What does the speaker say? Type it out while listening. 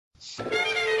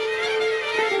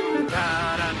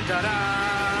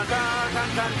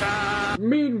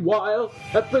Meanwhile,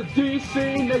 at the DC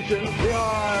Nation, we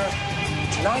are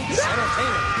tonight's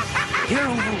entertainment. You're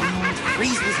overwhelmed,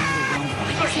 Freeze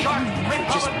underwhelmed.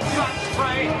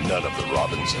 None of the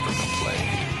Robins ever complain.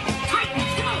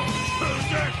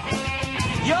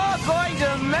 You're going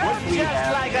to melt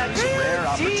just like a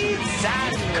grilled cheese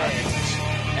sandwich.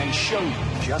 And show you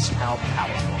just how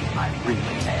powerful I really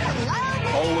am.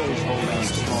 Always hold on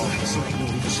strong. So that no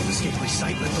evil shall escape my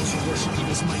sight. Let those who worship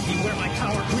evil's might beware my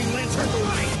power. Green Lantern,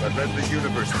 light! But let the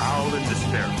universe howl in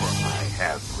despair, for I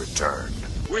have returned.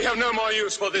 We have no more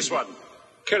use for this one.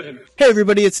 Kill him. Hey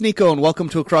everybody, it's Nico, and welcome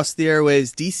to Across the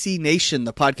Airways DC Nation,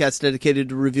 the podcast dedicated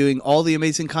to reviewing all the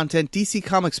amazing content DC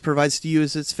Comics provides to you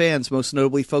as its fans, most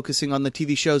notably focusing on the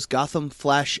TV shows Gotham,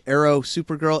 Flash, Arrow,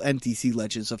 Supergirl, and DC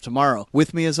Legends of Tomorrow.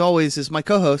 With me, as always, is my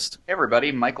co-host. Hey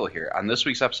everybody, Michael here. On this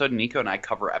week's episode, Nico and I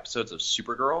cover episodes of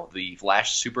Supergirl, the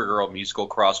Flash Supergirl musical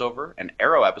crossover, an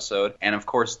Arrow episode, and of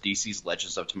course DC's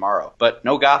Legends of Tomorrow. But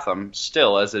no Gotham,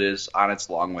 still, as it is on its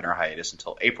long winter hiatus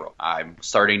until April. I'm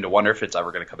starting to wonder if it's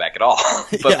ever going to come back at all.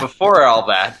 But before all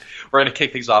that, we're going to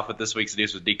kick things off with this week's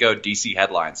news with Nico, DC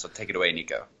headlines. So take it away,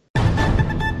 Nico.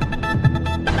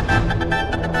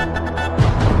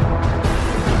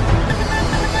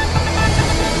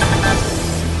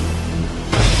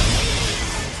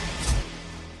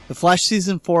 The Flash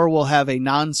Season 4 will have a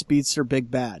non-speedster big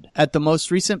bad. At the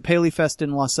most recent PaleyFest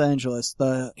in Los Angeles,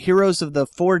 the heroes of the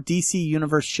 4 DC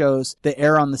Universe shows that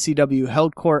air on the CW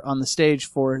held court on the stage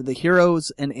for the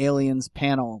Heroes and Aliens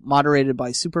panel, moderated by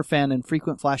superfan and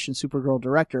frequent Flash and Supergirl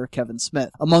director Kevin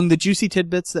Smith. Among the juicy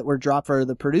tidbits that were dropped for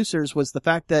the producers was the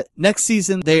fact that next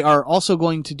season they are also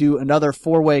going to do another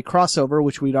 4-way crossover,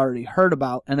 which we'd already heard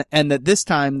about, and that this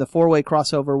time the 4-way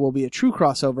crossover will be a true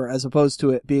crossover as opposed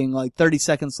to it being like 30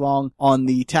 seconds long on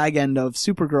the tag end of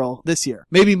Supergirl this year.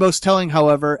 Maybe most telling,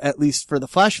 however, at least for the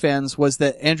Flash fans, was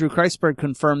that Andrew Kreisberg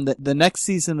confirmed that the next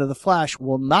season of The Flash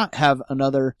will not have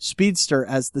another speedster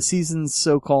as the season's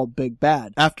so-called big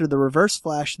bad. After the Reverse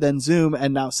Flash, then Zoom,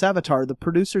 and now Savitar, the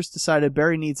producers decided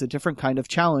Barry needs a different kind of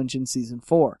challenge in season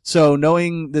 4. So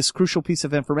knowing this crucial piece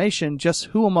of information, just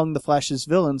who among the Flash's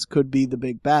villains could be the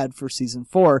big bad for season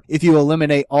 4 if you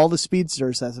eliminate all the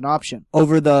speedsters as an option?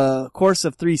 Over the course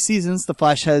of 3 seasons, the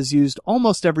Flash has used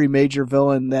almost every major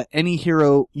villain that any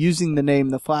hero using the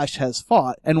name The Flash has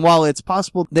fought, and while it's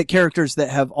possible that characters that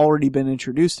have already been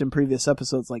introduced in previous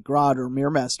episodes like Grodd or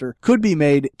Mirrormaster could be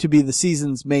made to be the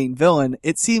season's main villain,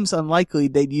 it seems unlikely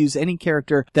they'd use any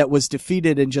character that was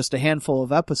defeated in just a handful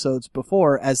of episodes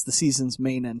before as the season's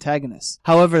main antagonist.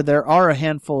 However, there are a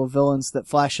handful of villains that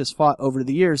Flash has fought over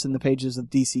the years in the pages of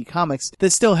DC Comics that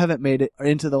still haven't made it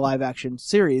into the live-action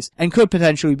series and could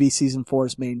potentially be season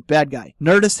 4's main bad guy.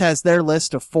 Nerdist has their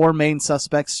list of 4 main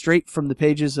suspects straight from the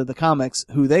pages of the comics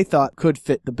who they thought could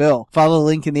fit the bill. Follow the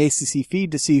link in the ACC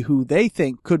feed to see who they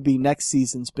think could be next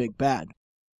season's big bad.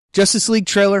 Justice League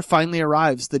trailer finally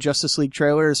arrives. The Justice League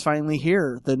trailer is finally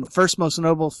here. The first most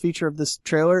notable feature of this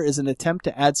trailer is an attempt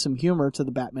to add some humor to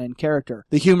the Batman character.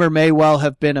 The humor may well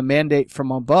have been a mandate from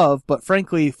above, but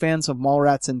frankly, fans of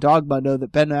Mallrats and Dogma know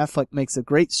that Ben Affleck makes a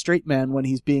great straight man when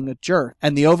he's being a jerk,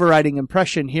 and the overriding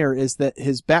impression here is that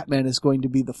his Batman is going to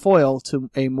be the foil to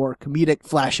a more comedic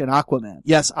Flash and Aquaman.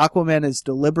 Yes, Aquaman is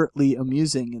deliberately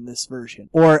amusing in this version,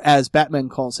 or as Batman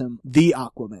calls him, the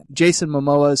Aquaman. Jason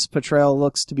Momoa's portrayal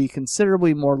looks to be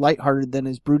considerably more lighthearted than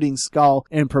his brooding scowl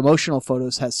in promotional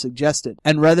photos has suggested.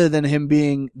 And rather than him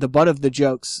being the butt of the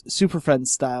jokes, Super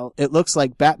Friends style, it looks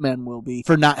like Batman will be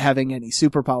for not having any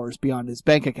superpowers beyond his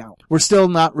bank account. We're still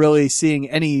not really seeing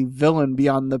any villain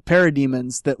beyond the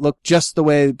parademons that look just the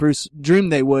way Bruce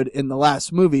dreamed they would in the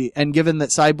last movie, and given that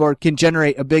Cyborg can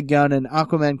generate a big gun and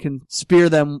Aquaman can spear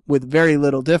them with very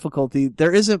little difficulty,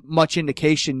 there isn't much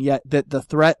indication yet that the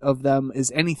threat of them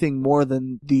is anything more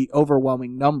than the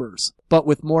overwhelming numbers. But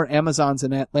with more Amazons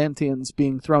and Atlanteans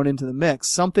being thrown into the mix,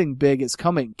 something big is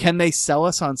coming. Can they sell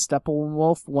us on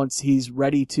Steppenwolf once he's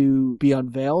ready to be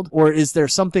unveiled? Or is there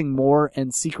something more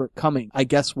and secret coming? I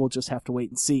guess we'll just have to wait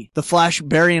and see. The Flash,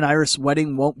 Barry and Iris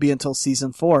wedding won't be until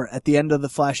season 4. At the end of the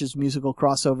Flash's musical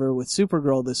crossover with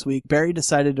Supergirl this week, Barry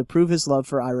decided to prove his love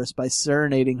for Iris by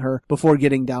serenading her before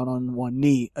getting down on one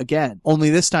knee again. Only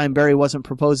this time, Barry wasn't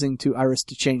proposing to Iris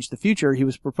to change the future. He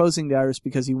was proposing to Iris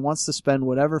because he wants to spend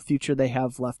whatever future they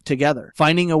have left together.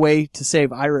 Finding a way to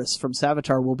save Iris from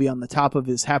Savitar will be on the top of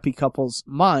his happy couple's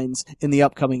minds in the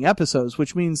upcoming episodes,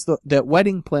 which means that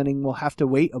wedding planning will have to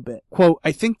wait a bit. Quote,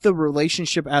 I think the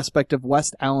relationship aspect of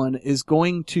West Allen is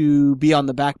going to be on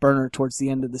the back burner towards the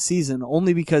end of the season,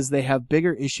 only because they have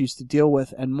bigger issues to deal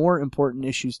with and more important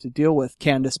issues to deal with,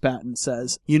 Candace Patton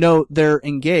says. You know, they're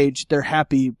engaged, they're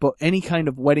happy, but any kind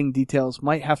of wedding details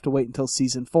might have to wait until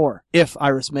season 4, if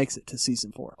Iris makes it to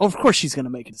season 4. Oh, of course she's going to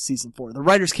make it to season 4. The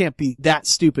writers can't be that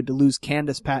stupid to lose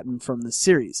Candace Patton from the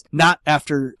series. Not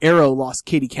after Arrow lost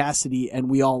Katie Cassidy and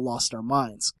we all lost our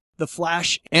minds. The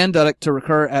Flash and Duet to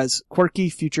recur as quirky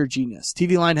future genius.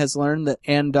 TV Line has learned that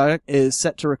Ann Duet is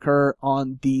set to recur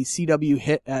on the CW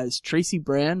hit as Tracy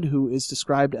Brand, who is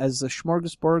described as a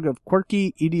smorgasbord of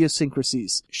quirky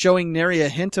idiosyncrasies. Showing nary a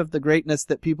hint of the greatness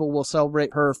that people will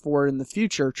celebrate her for in the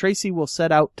future, Tracy will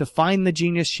set out to find the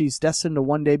genius she's destined to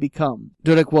one day become.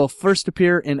 Duet will first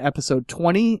appear in episode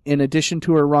 20, in addition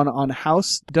to her run on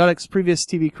House. Duet's previous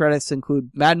TV credits include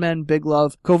Mad Men, Big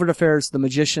Love, Covert Affairs, The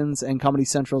Magicians, and Comedy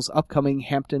Central's upcoming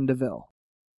Hampton DeVille.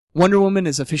 Wonder Woman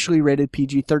is officially rated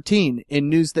PG-13. In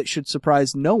news that should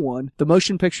surprise no one, the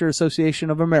Motion Picture Association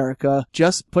of America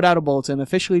just put out a bulletin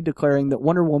officially declaring that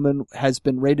Wonder Woman has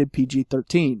been rated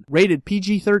PG-13. Rated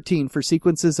PG-13 for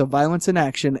sequences of violence and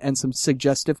action and some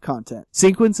suggestive content.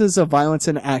 Sequences of violence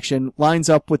and action lines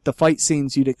up with the fight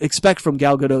scenes you'd expect from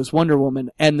Gal Gadot's Wonder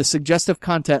Woman, and the suggestive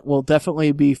content will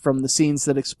definitely be from the scenes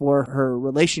that explore her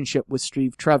relationship with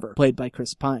Steve Trevor, played by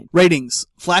Chris Pine. Ratings.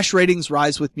 Flash ratings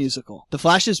rise with musical. The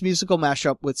Flash's musical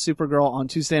mashup with Supergirl on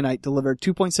Tuesday night delivered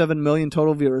 2.7 million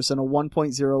total viewers and a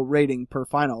 1.0 rating per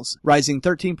finals, rising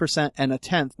 13% and a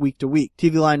tenth week to week.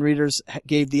 TV Line readers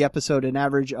gave the episode an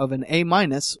average of an A-,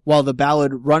 while the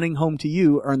ballad Running Home to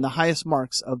You earned the highest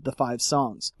marks of the 5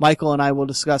 songs. Michael and I will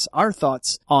discuss our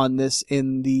thoughts on this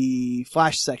in the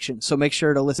Flash section, so make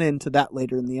sure to listen to that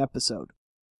later in the episode.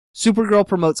 Supergirl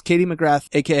promotes Katie McGrath,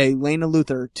 aka Lena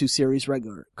Luthor, to series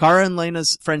regular. Kara and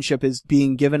Lena's friendship is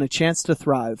being given a chance to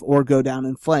thrive or go down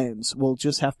in flames. We'll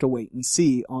just have to wait and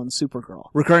see on Supergirl.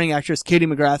 Recurring actress Katie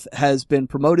McGrath has been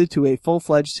promoted to a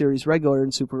full-fledged series regular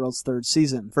in Supergirl's 3rd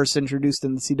season. First introduced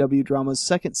in the CW drama's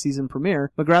 2nd season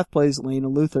premiere, McGrath plays Lena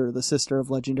Luthor, the sister of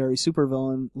legendary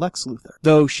supervillain Lex Luthor.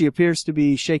 Though she appears to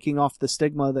be shaking off the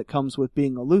stigma that comes with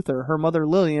being a Luthor, her mother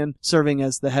Lillian, serving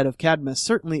as the head of Cadmus,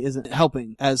 certainly isn't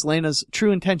helping, as Lena's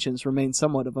true intentions remain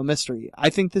somewhat of a mystery.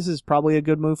 I think this is probably a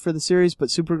good move for the series, but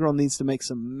Supergirl needs to make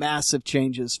some massive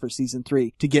changes for season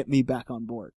 3 to get me back on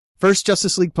board. First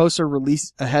Justice League poster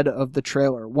released ahead of the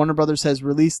trailer. Warner Brothers has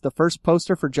released the first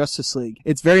poster for Justice League.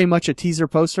 It's very much a teaser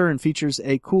poster and features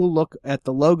a cool look at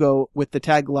the logo with the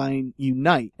tagline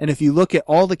Unite. And if you look at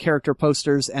all the character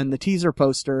posters and the teaser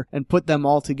poster and put them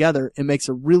all together, it makes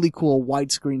a really cool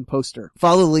widescreen poster.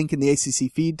 Follow the link in the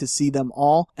ACC feed to see them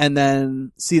all, and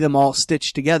then see them all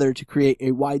stitched together to create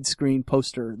a widescreen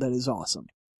poster that is awesome.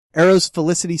 Arrow's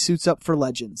Felicity suits up for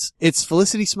Legends. It's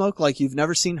Felicity Smoke like you've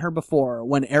never seen her before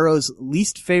when Arrow's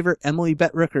least favorite Emily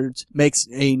Bett Rickards makes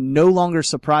a no longer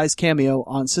surprise cameo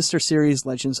on sister series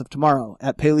Legends of Tomorrow.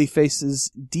 At Paleyface's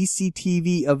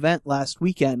DCTV event last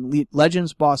weekend,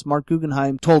 Legends boss Mark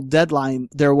Guggenheim told Deadline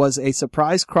there was a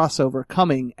surprise crossover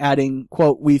coming, adding,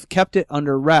 quote, "We've kept it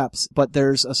under wraps, but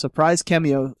there's a surprise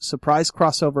cameo, surprise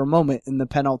crossover moment in the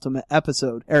penultimate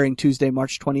episode," airing Tuesday,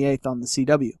 March 28th on the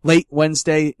CW. Late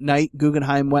Wednesday night,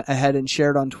 Guggenheim went ahead and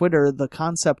shared on Twitter the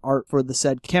concept art for the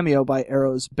said cameo by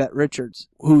Arrow's Bette Richards,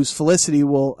 whose Felicity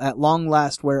will at long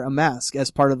last wear a mask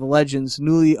as part of the Legends'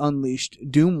 newly unleashed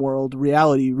Doom World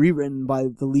reality rewritten by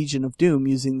the Legion of Doom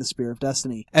using the Spear of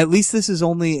Destiny. At least this is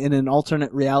only in an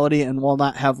alternate reality and will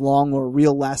not have long or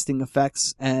real lasting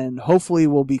effects, and hopefully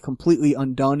will be completely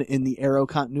undone in the Arrow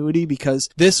continuity, because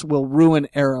this will ruin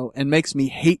Arrow and makes me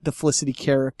hate the Felicity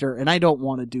character, and I don't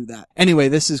want to do that. Anyway,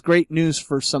 this is great news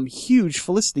for some huge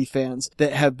Felicity fans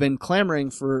that have been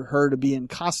clamoring for her to be in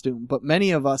costume, but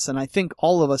many of us, and I think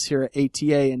all of us here at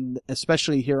ATA, and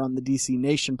especially here on the DC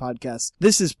Nation podcast,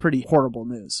 this is pretty horrible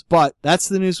news. But that's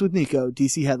the news with Nico,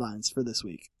 DC headlines for this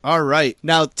week. Alright,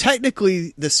 now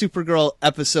technically the Supergirl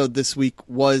episode this week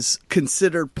was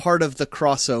considered part of the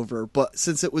crossover, but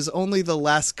since it was only the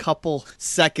last couple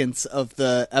seconds of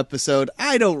the episode,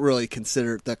 I don't really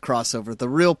consider it the crossover. The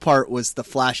real part was the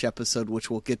Flash episode,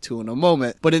 which we'll get to in a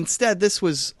moment, but instead this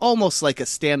was almost like a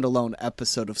standalone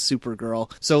episode of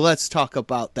Supergirl, so let's talk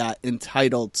about that,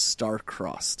 entitled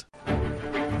Star-Crossed.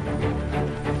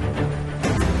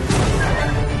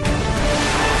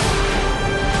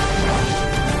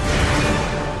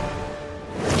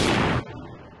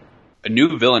 A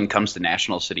new villain comes to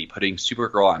National City, putting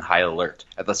Supergirl on high alert.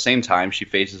 At the same time, she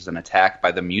faces an attack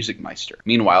by the Music Meister.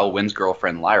 Meanwhile, Wynn's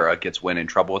girlfriend Lyra gets Wynn in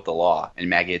trouble with the law, and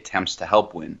Maggie attempts to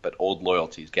help Wynn, but old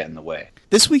loyalties get in the way.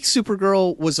 This week's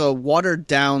Supergirl was a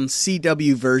watered-down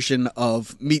CW version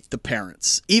of Meet the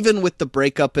Parents, even with the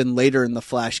breakup and later in the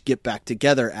Flash get back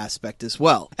together aspect as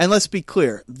well. And let's be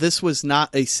clear, this was not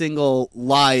a single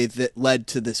lie that led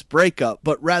to this breakup,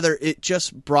 but rather it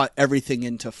just brought everything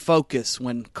into focus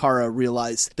when Kara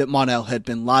realized that Mon-El had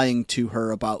been lying to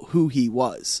her about who he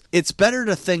was. It's better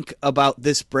to think about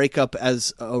this breakup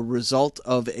as a result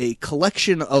of a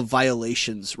collection of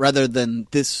violations rather than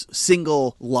this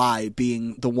single lie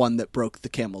being the one that broke the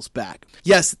camel's back.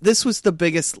 Yes, this was the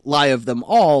biggest lie of them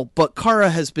all, but Kara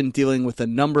has been dealing with a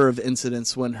number of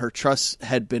incidents when her trust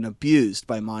had been abused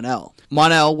by Mon-El.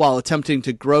 Mon-El, while attempting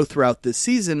to grow throughout this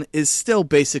season, is still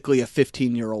basically a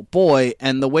 15-year-old boy,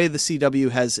 and the way the CW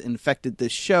has infected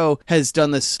this show has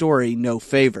done this story no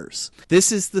favors.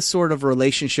 This is the sort of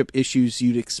relationship issues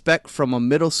you'd expect from a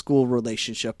middle school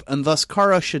relationship, and thus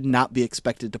Kara should not be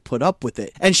expected to put up with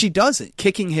it. And she doesn't,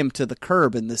 kicking him to the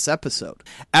curb in this episode.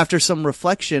 After some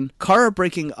reflection, Kara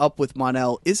breaking up with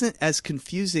Mon-El isn't as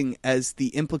confusing as the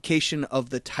implication of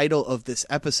the title of this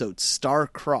episode,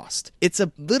 Star-Crossed. It's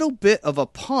a little bit of a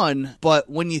pun, but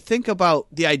when you think about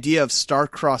the idea of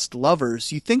star-crossed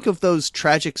lovers, you think of those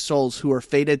tragic souls who are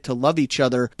fated to love each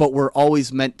other, but were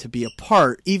always meant to be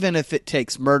apart, even if it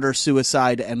takes murder,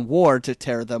 suicide, and war to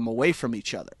tear them away from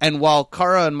each other. And while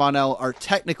Kara and Mon-El are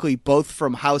technically both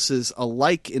from houses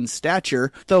alike in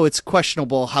stature, though it's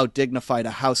questionable how dignified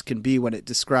a house can be when it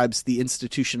describes the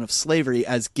institution of slavery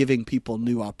as giving people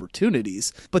new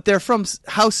opportunities, but they're from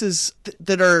houses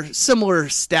that are similar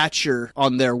stature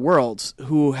on their worlds,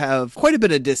 who have quite a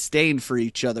bit of disdain for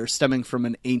each other stemming from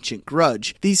an ancient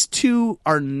grudge. These two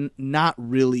are not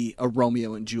really a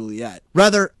Romeo and Juliet.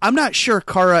 Rather, I'm not sure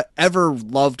Kara ever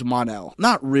loved Mon-El.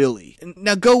 Not really.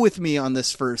 Now go with me on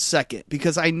this for a second,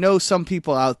 because I know some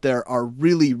people out there are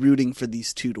really rooting for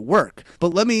these two to work,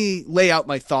 but let me lay out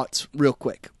my thoughts real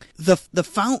quick. The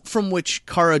fount from which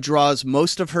Kara draws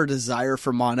most of her desire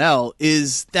for Mon-El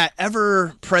is that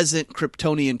ever-present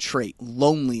Kryptonian trait,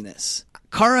 loneliness.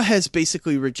 Kara has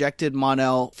basically rejected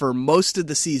Mon-El for most of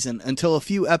the season until a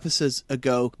few episodes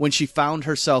ago when she found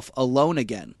herself alone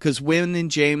again. Because Wynn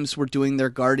and James were doing their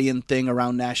guardian thing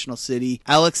around National City,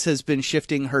 Alex has been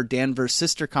shifting her Danvers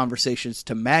sister conversations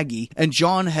to Maggie, and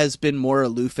John has been more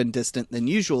aloof and distant than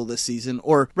usual this season,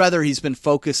 or rather he's been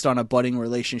focused on a budding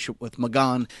relationship with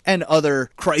Magan and other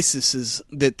crises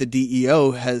that the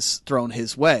DEO has thrown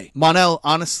his way. Mon-El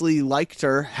honestly liked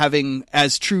her, having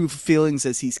as true feelings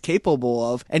as he's capable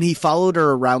of, and he followed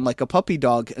her around like a puppy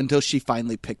dog until she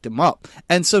finally picked him up.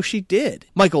 And so she did.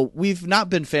 Michael, we've not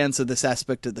been fans of this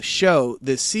aspect of the show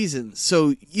this season,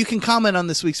 so you can comment on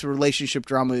this week's relationship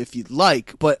drama if you'd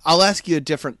like, but I'll ask you a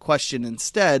different question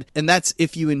instead, and that's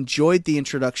if you enjoyed the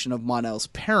introduction of Mon-El's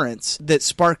parents that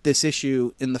sparked this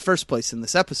issue in the first place in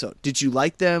this episode. Did you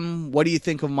like them? What do you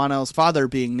think of Mon-El's father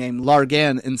being named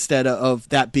Largan instead of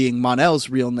that being Mon-El's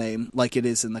real name like it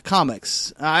is in the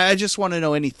comics? I just want to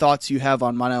know any thoughts you have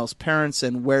on Mon-El's parents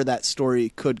and where that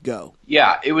story could go.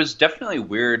 Yeah, it was definitely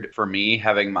weird for me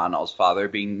having Mon-El's father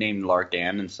being named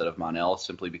Largan instead of Mon-El,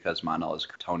 simply because Mon-El is a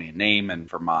Kryptonian name, and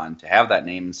for Mon to have that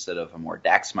name instead of a more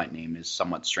Daxamite name is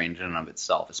somewhat strange in and of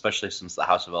itself, especially since the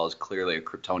House of El is clearly a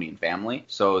Kryptonian family.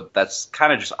 So that's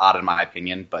kind of just odd in my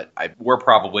opinion, but we're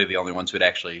probably the only ones who would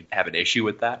actually have an issue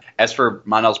with that. As for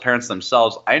Mon-El's parents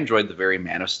themselves, I enjoyed the very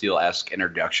Man of Steel-esque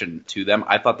introduction to them.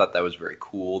 I thought that was very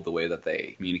cool, the way that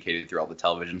they communicated through all the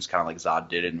televisions, kind of like Zod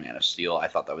did in Man of Steel. I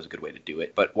thought that was a good way to do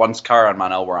it. But once Kara and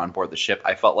Mon-El were on board the ship,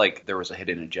 I felt like there was a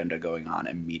hidden agenda going on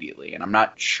immediately. And I'm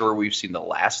not sure we've seen the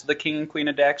last of the King and Queen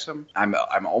of Daxam. I'm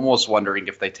almost wondering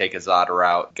if they take a Zod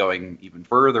route, going even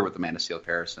further with the Man of Steel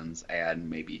comparisons, and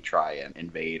maybe try and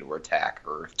invade or attack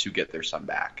Earth to get their son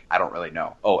back. I don't really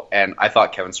know. Oh, and I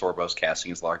thought Kevin Sorbo's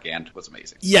casting as Largan was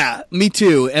amazing. Yeah, me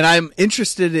too. And I'm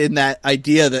interested in that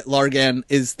idea that Largan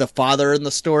is the father in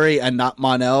the story and not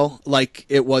Mon-El, like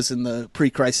it was in the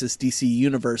pre-crisis DC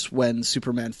universe when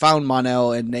Superman found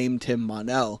Mon-El and named him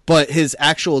Mon-El. But his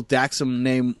actual Daxam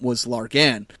name was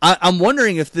Largan. I'm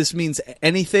wondering if this means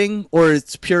anything, or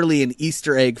it's purely an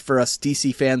Easter egg for us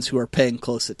DC fans who are paying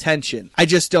close attention. I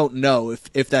just don't know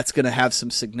if that's going to have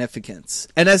some significance.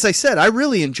 And as I said, I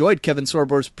really enjoyed Kevin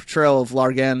Sorbo's portrayal of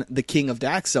Largan, the King of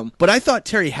Daxam, but I thought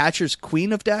Terry Hatcher's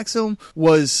Queen of Daxam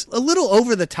was a little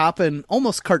over the top and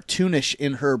almost cartoonish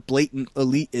in her blatant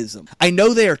elitism. I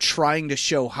know they are trying to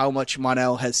show how much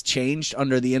Mon-El has changed changed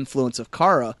under the influence of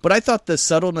Kara, but I thought the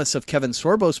subtleness of Kevin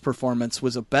Sorbo's performance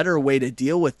was a better way to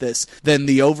deal with this than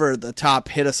the over-the-top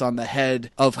hit us on the head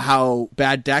of how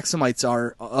bad Daxamites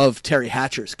are of Terry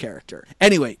Hatcher's character.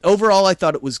 Anyway, overall I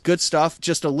thought it was good stuff,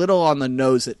 just a little on the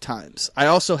nose at times. I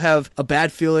also have a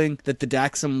bad feeling that the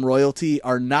Daxam royalty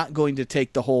are not going to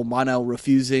take the whole Mon-El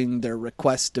refusing their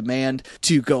request demand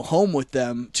to go home with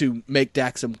them to make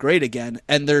Daxam great again,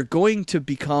 and they're going to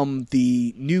become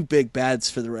the new big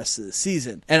bads for the rest of the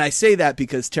season. And I say that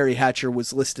because Terry Hatcher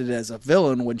was listed as a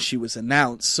villain when she was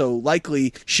announced, so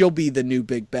likely she'll be the new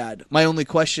big bad. My only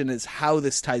question is how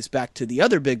this ties back to the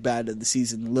other big bad of the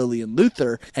season, Lillian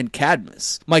Luthor and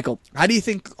Cadmus. Michael, how do you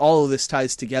think all of this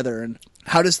ties together, and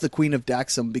how does the Queen of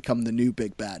Daxam become the new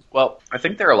big bad? Well, I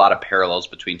think there are a lot of parallels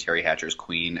between Terry Hatcher's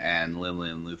Queen and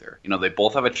Lillian Luthor. You know, they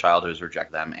both have a child who has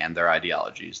rejected them and their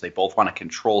ideologies. They both want to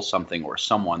control something or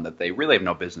someone that they really have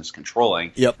no business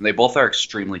controlling. Yep. And they both are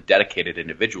extremely dedicated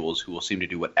individuals who will seem to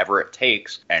do whatever it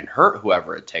takes and hurt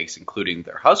whoever it takes, including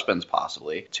their husbands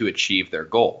possibly, to achieve their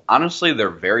goal. Honestly, they're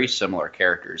very similar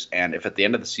characters, and if at the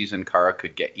end of the season Kara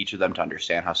could get each of them to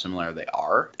understand how similar they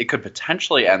are, it could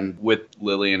potentially end with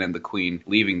Lillian and the Queen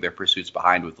leaving their pursuits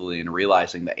behind, with Lillian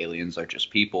realizing that aliens are just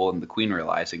people and the Queen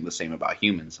realizing the same about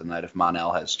humans, and that if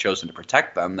Mon-El has chosen to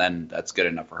protect them, then that's good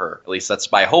enough for her. At least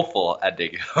that's my hopeful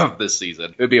ending of this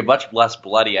season. It would be a much less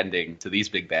bloody ending to these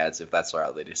big bads if that's where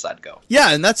they decide to go.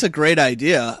 Yeah, and that's a great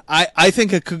idea. I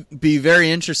think it could be very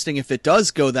interesting if it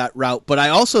does go that route, but I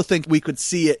also think we could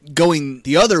see it going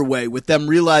the other way, with them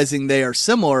realizing they are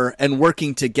similar and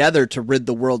working together to rid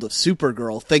the world of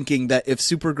Supergirl, thinking that if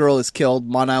Supergirl is killed,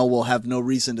 Mon-El will have no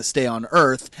reason to stay on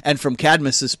Earth, and from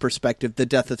Cadmus's perspective, the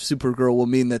death of Supergirl will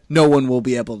mean that no one will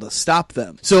be able to stop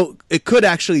them. So it could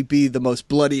actually be the most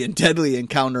bloody and deadly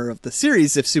encounter of the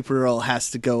series if Supergirl has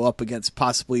to go up against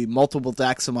possibly multiple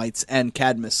Daxamites and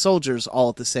Cadmus soldiers all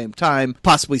at the same time,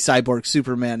 possibly Cyborg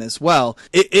Superman as well.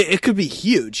 It could be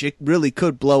huge. It really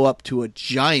could blow up to a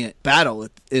giant battle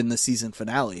in the season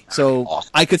finale. So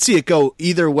awesome. I could see it go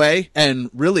either way,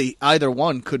 and really either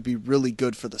one could be really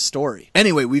good for the story.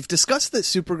 Anyway, we've discussed that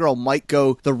Supergirl might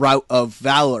go the route of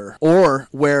Valor, or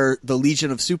where the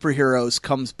Legion of Superheroes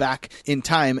comes back in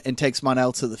time and takes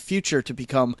Mon-El to the future to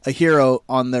become a hero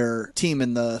on their team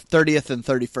in the 30th and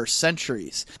 31st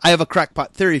centuries. I have a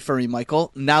crackpot theory for you,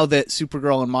 Michael. Now that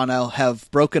Supergirl and Mon-El have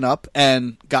broken up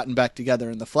and gotten back together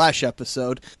in the Flash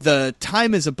episode, the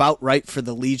time is about right for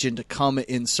the Legion to come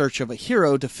in search of a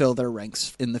hero to fill their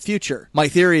ranks in the future. My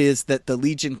theory is that the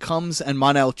Legion comes and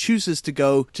Mon-El chooses to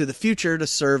go to the future to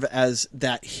serve as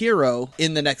that hero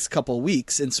in the next couple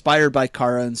weeks, inspired by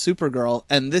Kara and Supergirl,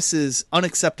 and this is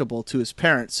unacceptable to his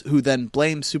parents, who then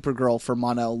blame Supergirl for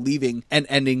Mon-El leaving and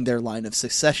ending their line of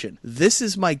succession. This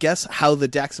is my guess how the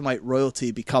Daxamite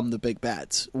royalty become the big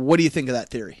bads. What do you think of that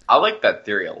theory? I like that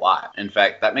theory a lot. In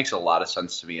fact, that makes a lot of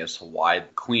sense to me as to why the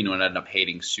Queen would end up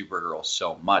hating Supergirl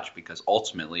so much, because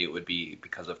ultimately it would be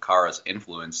because of Kara's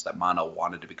influence that Mon-El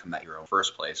wanted to become that hero in the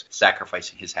first place,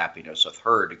 sacrificing his happiness with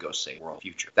her to go save the world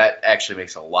future. That actually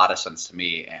makes a lot of sense to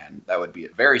me, and that would be a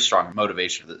very strong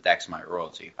motivation for the Daxamite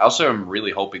royalty. I also am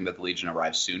really hoping that the Legion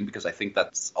arrives soon, because I think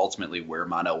that's ultimately where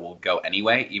Mon-El will go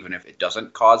anyway, even if it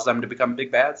doesn't cause them to become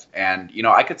big bads. And, you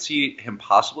know, I could see him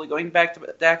possibly going back to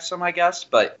Daxam, I guess,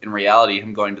 but in reality,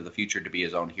 him going to the future to be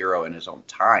his own hero in his own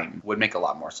time would make a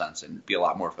lot more sense and be a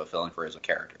lot more fulfilling for his own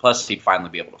character. Plus, he'd finally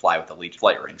be able to fly with the Legion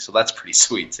flight ring, so that's pretty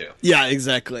sweet, too. Yeah,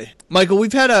 exactly. Michael,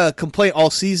 we've had a complaint all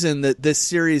season that this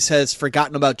series has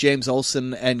forgotten about James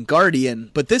Olsen and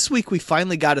Guardian, but this week we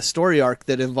finally got a story arc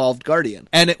that involved Guardian,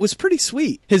 and it was pretty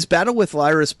sweet. His battle with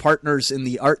Lyra's partners in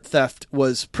the art theft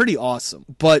was pretty awesome,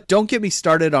 but don't get me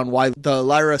started on why the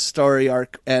Lyra story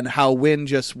arc and how Wynn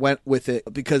just went with it,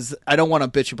 because I don't want to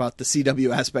bitch about the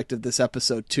CW aspect of this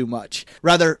episode too much.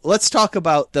 Rather, let's talk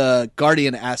about the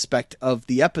Guardian aspect of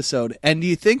the episode, and do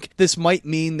you think this might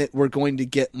mean that we're going to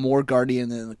get more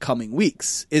Guardian in the coming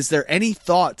weeks? Is there any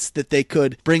thoughts that they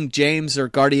could bring James or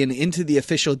Guardian into the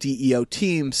official DEO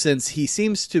team, since he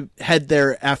seems to head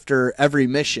there after every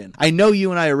mission? I know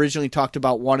you and I originally talked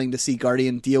about wanting to see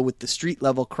Guardian deal with the street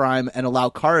level crime and allow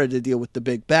Kara to deal with the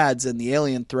big bads and the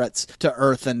alien threats to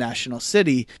Earth and National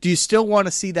City. Do you still want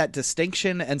to see that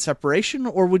distinction and separation,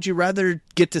 or would you rather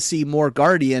get to see more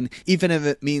Guardian, even if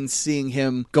it means seeing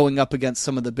him going up against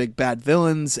some of the big bad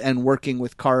villains and working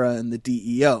with Kara and the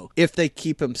DEO? If they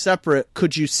keep him separate,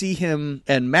 could you see him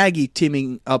and Maggie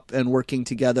teaming up and working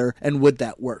together, and would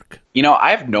that work? You know, I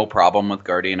have no problem with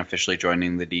Guardian officially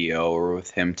joining the DO or with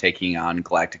him taking on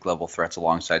galactic-level threats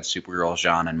alongside Supergirl,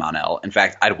 Jean, and Mon-El. In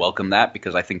fact, I'd welcome that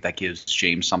because I think that gives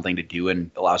James something to do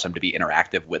and allows him to be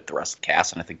interactive with the rest of the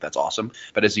cast, and I think that's awesome.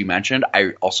 But as you mentioned, I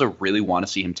also really want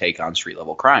to see him take on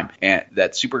street-level crime, and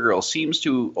that Supergirl seems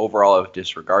to overall have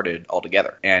disregarded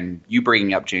altogether. And you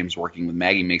bringing up James working with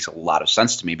Maggie makes a lot of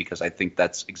sense to me because I think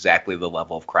that's exactly the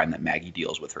level of crime that Maggie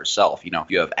deals with herself. You know,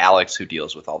 you have Alex who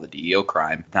deals with all the DEO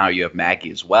crime. Now you have Maggie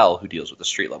as well who deals with the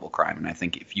street level crime. And I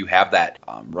think if you have that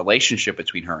relationship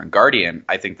between her and Guardian,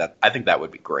 I think that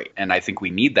would be great. And I think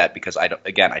we need that because I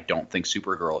don't think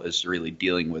Supergirl is really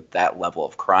dealing with that level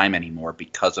of crime anymore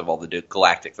because of all the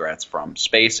galactic threats from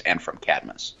space and from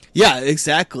Cadmus. Yeah,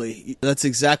 exactly. That's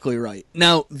exactly right.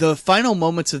 Now, the final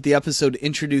moments of the episode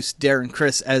introduced Darren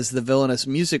Criss as the villainous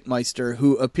Music Meister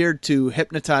who appeared to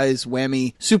hypnotize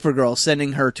Whammy Supergirl,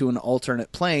 sending her to an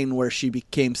alternate plane where she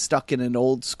became stuck in an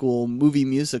old school movie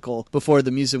musical before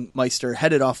the Music Meister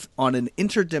headed off on an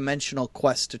interdimensional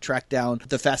quest to track down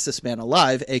the fastest man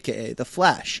alive, aka the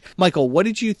Flash. Michael, what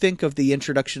did you think of the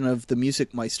introduction of the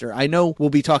Music Meister? I know we'll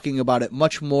be talking about it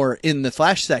much more in the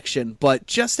Flash section, but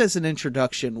just as an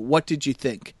introduction, what did you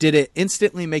think? Did it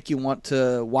instantly make you want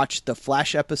to watch the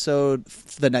Flash episode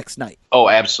the next night? Oh,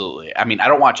 absolutely. I mean, I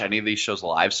don't watch any of these shows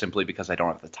live simply because I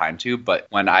don't have the time to, but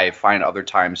when I find other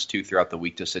times too throughout the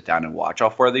week to sit down and watch all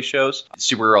four of these shows,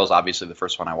 Supergirl is obviously the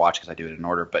first one I watch because I do it in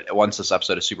order, but once this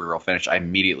episode of Supergirl finished, I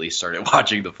immediately started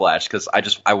watching The Flash because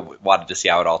I wanted to see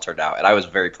how it all turned out, and I was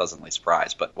very pleasantly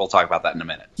surprised, but we'll talk about that in a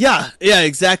minute. Yeah,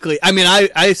 exactly. I mean,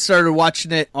 I started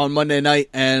watching it on Monday night,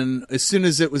 and as soon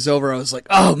as it was over, I was like,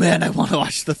 oh man, I want to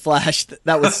watch The Flash.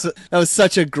 That was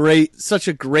such a great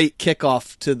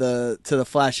kickoff to the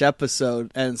Flash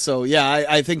episode. And so, yeah,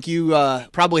 I think you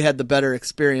probably had the better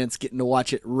experience getting to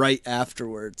watch it right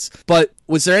afterwards. But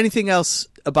was there anything else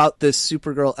about this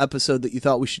Supergirl episode that you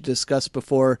thought we should discuss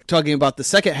before talking about the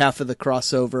second half of the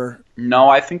crossover? No,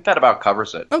 I think that about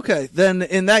covers it. Okay, then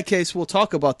in that case, we'll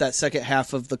talk about that second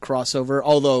half of the crossover,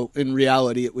 although in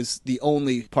reality it was the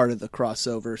only part of the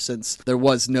crossover since there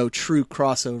was no true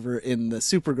crossover in the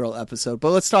Supergirl episode.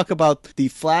 But let's talk about the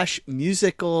Flash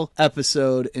musical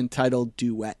episode entitled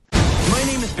Duet. My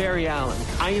name is Barry Allen.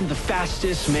 I am the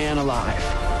fastest man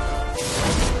alive.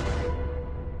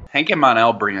 Hank and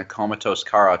Mon-El bring a comatose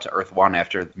Kara to Earth 1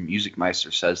 after the Music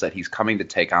Meister says that he's coming to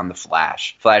take on the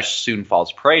Flash. Flash soon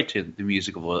falls prey to the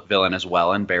musical villain as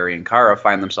well, and Barry and Kara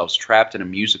find themselves trapped in a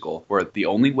musical where the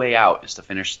only way out is to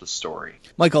finish the story.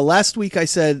 Michael, last week I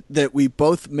said that we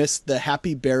both missed the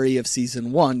Happy Barry of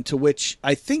Season 1, to which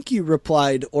I think you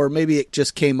replied, or maybe it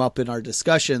just came up in our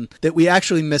discussion, that we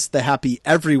actually missed the Happy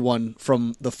Everyone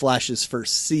from the Flash's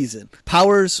first season.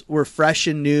 Powers were fresh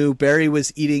and new. Barry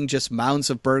was eating just mounds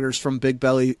of burgers from Big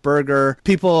Belly Burger.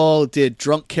 People did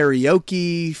drunk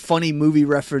karaoke. Funny movie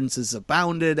references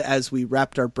abounded as we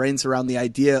wrapped our brains around the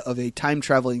idea of a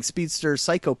time-traveling speedster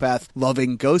psychopath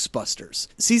loving Ghostbusters.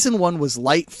 Season 1 was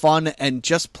light, fun, and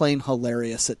just plain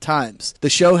hilarious at times. The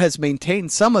show has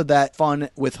maintained some of that fun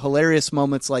with hilarious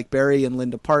moments like Barry and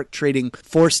Linda Park trading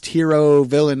forced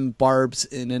hero-villain barbs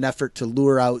in an effort to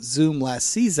lure out Zoom last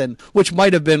season, which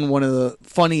might have been one of the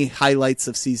funny highlights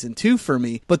of Season 2 for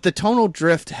me, but the tonal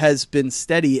drift has been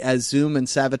steady as Zoom and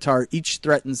Savitar each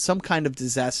threaten some kind of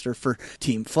disaster for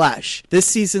Team Flash. This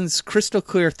season's crystal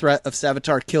clear threat of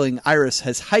Savitar killing Iris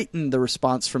has heightened the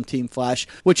response from Team Flash,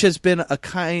 which has been a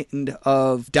kind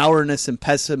of dourness and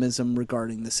pessimism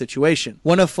regarding the situation.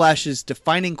 One of Flash's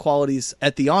defining qualities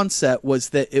at the onset was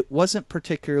that it wasn't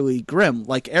particularly grim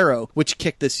like Arrow, which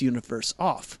kicked this universe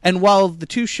off. And while the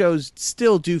two shows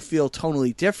still do feel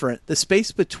tonally different, the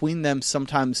space between them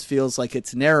sometimes feels like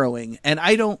it's narrowing, and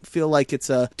I don't feel like it's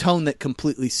a tone that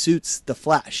completely suits The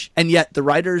Flash. And yet the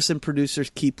writers and producers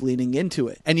keep leaning into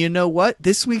it. And you know what?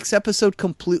 This week's episode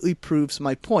completely proves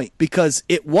my point, because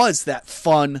it was that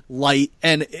fun, light,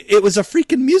 and it was a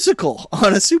freaking musical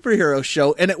on a superhero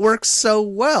show, and it works so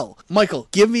well. Michael,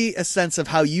 give me a sense of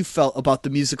how you felt about the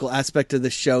musical aspect of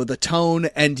the show, the tone,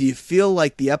 and do you feel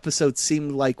like the episode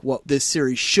seemed like what this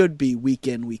series should be week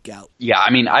in, week out? Yeah,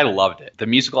 I mean, I loved it. The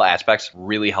musical aspects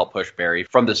really helped push Barry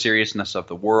from the seriousness of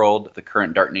the world, the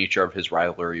current dark nature of his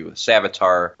rivalry with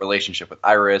Savitar, relationship with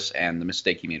Iris, and the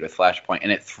mistake he made with Flashpoint,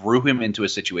 and it threw him into a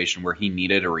situation where he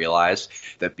needed to realize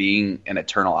that being an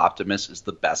eternal optimist is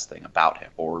the best thing about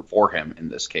him, or for him in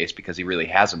this case, because he really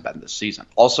hasn't been this season.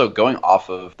 Also, going off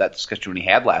of that discussion we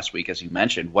had last week, as you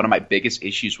mentioned, one of my biggest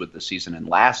issues with the season and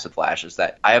last of Flash is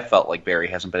that I have felt like Barry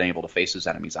hasn't been able to face his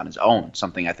enemies on his own,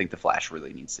 something I think the Flash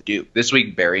really needs to do. This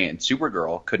week, Barry and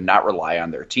Supergirl could not rely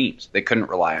on their teams. They couldn't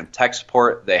rely on tech support,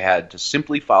 court, they had to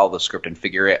simply follow the script and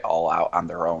figure it all out on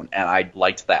their own, and I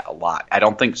liked that a lot. I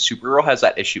don't think Supergirl has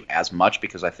that issue as much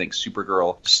because I think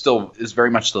Supergirl still is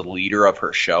very much the leader of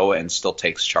her show and still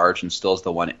takes charge and still is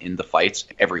the one in the fights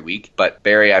every week. But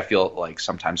Barry, I feel like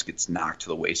sometimes gets knocked to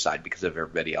the wayside because of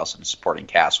everybody else in the supporting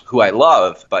cast, who I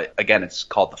love, but again, it's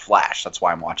called The Flash. That's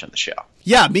why I'm watching the show.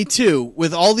 Yeah, me too.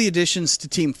 With all the additions to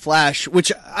Team Flash,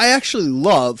 which I actually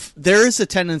love, there is a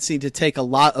tendency to take a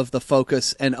lot of the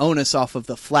focus and onus off of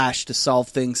the Flash to solve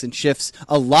things and shifts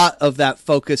a lot of that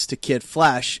focus to Kid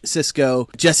Flash, Cisco,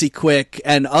 Jesse Quick,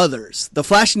 and others. The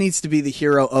Flash needs to be the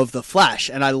hero of the Flash,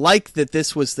 and I like that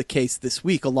this was the case this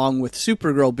week, along with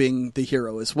Supergirl being the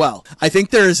hero as well. I think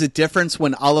there is a difference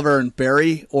when Oliver and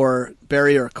Barry or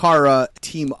Kara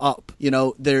team up. You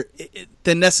know,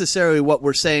 than necessarily what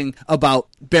we're saying about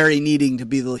Barry needing to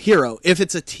be the hero. If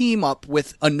it's a team up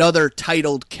with another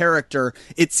titled character,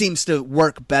 it seems to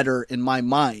work better in my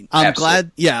mind. I'm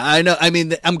glad. Yeah, I know. I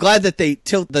mean, I'm glad that they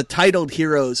tilt the titled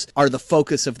heroes are the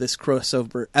focus of this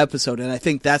crossover episode, and I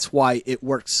think that's why it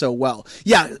worked so well.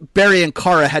 Yeah, Barry and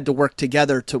Kara had to work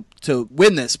together to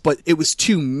win this, but it was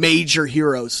two major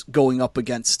heroes going up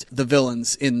against the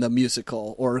villains in the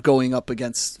musical, or going up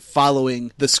against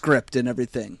following the script and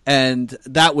everything. And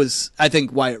that was, I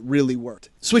think, why it really worked.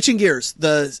 Switching gears,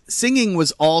 the singing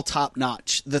was all top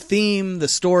notch. The theme, the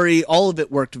story, all of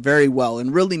it worked very well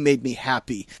and really made me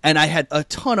happy. And I had a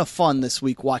ton of fun this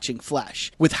week watching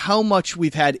Flash. With how much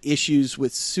we've had issues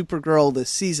with Supergirl this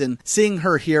season, seeing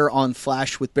her here on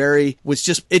Flash with Barry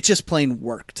it just plain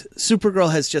worked.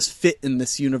 Supergirl has just fit in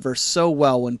this universe so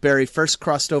well. When Barry first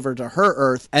crossed over to her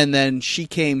Earth and then she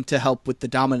came to help with the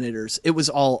Dominators, it was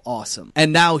all awesome.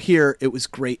 And now here, it was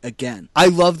great again. I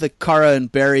love the Kara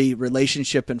and Barry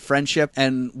relationship and friendship,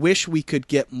 and wish we could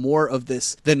get more of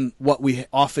this than what we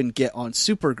often get on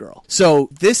Supergirl. So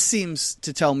this seems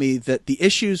to tell me that the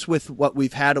issues with what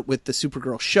we've had with the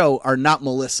Supergirl show are not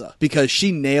Melissa, because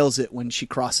she nails it when she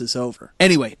crosses over.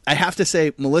 Anyway, I have to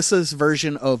say Melissa's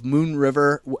version of Moon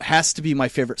River has to be my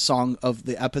favorite song of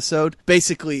the episode.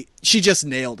 Basically, she just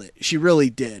nailed it. She really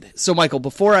did. So Michael,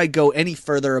 before I go any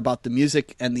further about the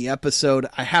music and the episode,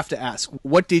 I have to ask,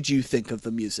 what did you think of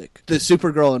the music? The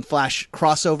Supergirl and Flash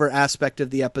crossover aspect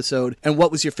of the episode, and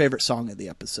what was your favorite song of the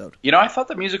episode? You know, I thought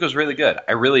the music was really good.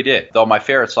 I really did. Though my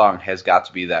favorite song has got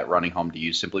to be that Running Home to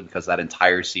You, simply because that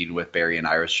entire scene with Barry and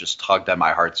Iris just tugged at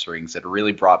my heartstrings. It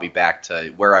really brought me back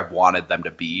to where I've wanted them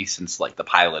to be since like the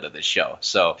pilot of this show.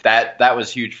 So that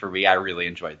was huge for me. I really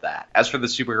enjoyed that. As for the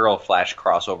Supergirl Flash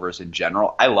crossovers in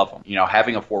general, I love them. You know,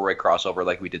 having a 4-way crossover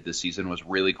like we did this season was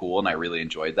really cool, and I really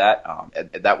enjoyed that.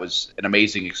 That was an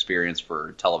amazing experience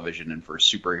for television and for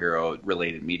superhero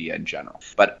related media in general.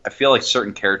 But I feel like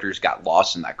certain characters got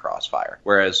lost in that crossfire.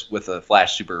 Whereas with a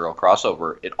Flash Supergirl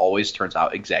crossover, it always turns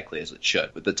out exactly as it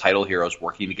should, with the title heroes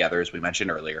working together, as we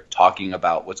mentioned earlier, talking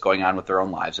about what's going on with their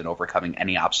own lives and overcoming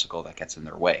any obstacle that gets in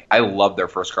their way. I loved their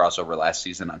first crossover last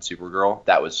season on Supergirl.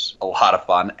 That was a lot of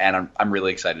fun, and I'm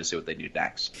really excited to see what they do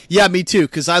next. Yeah, me too,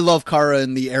 because I love Kara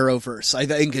in the Arrowverse. I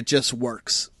think it just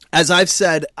works. As I've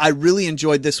said, I really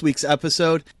enjoyed this week's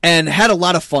episode and had a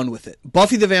lot of fun with it.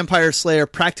 Buffy the Vampire Slayer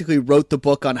practically wrote the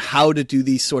book on how to do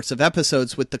these sorts of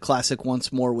episodes, with the classic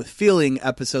Once More with Feeling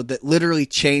episode that literally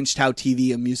changed how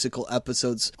TV and musical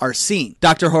episodes are seen.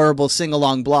 Dr. Horrible's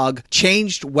sing-along blog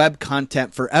changed web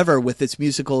content forever with its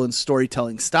musical and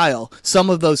storytelling style. Some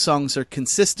of those songs are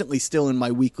consistently still in my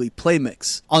weekly play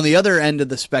mix. On the other end of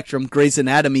the spectrum, Grey's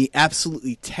Anatomy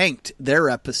absolutely tanked their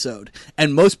episode,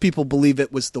 and most people believe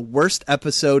it was the worst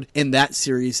episode in that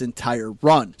series' entire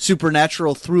run.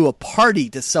 Supernatural threw a party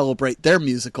to celebrate their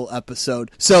musical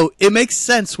episode, so it makes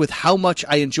sense with how much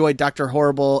I enjoyed Dr.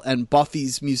 Horrible and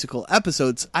Buffy's musical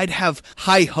episodes. I'd have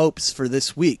high hopes for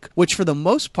this week, which for the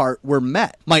most part were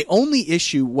met. My only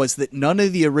issue was that none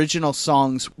of the original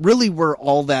songs really were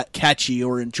all that catchy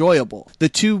or enjoyable. The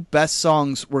two best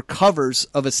songs were covers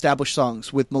of established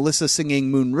songs, with Melissa singing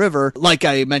Moon River, like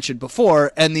I mentioned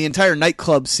before, and the entire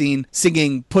nightclub scene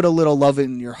singing Put a Little Love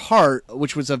in Your Heart,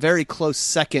 which was a very close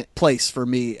second place for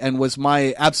me and was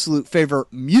my absolute favorite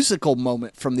musical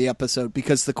moment from the episode,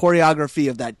 because the choreography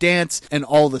of that dance and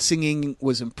all the singing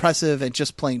was impressive and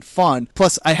just plain fun.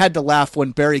 Plus, I had to laugh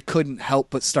when Barry couldn't help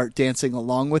but start dancing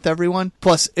along with everyone.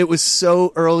 Plus, it was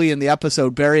so early in the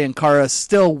episode, Barry and Kara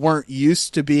still weren't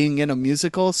used to being in a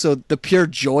musical, so the pure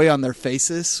joy on their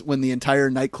faces when the entire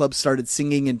nightclub started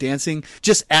singing and dancing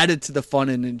just added to the fun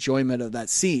and enjoyment of that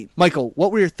scene. Michael, what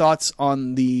were your thoughts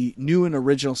on the new and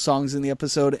original songs in the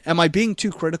episode? Am I being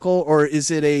too critical, or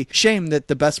is it a shame that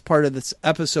the best part of this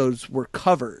episodes were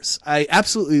covers? I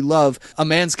absolutely love A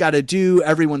Man's Gotta Do,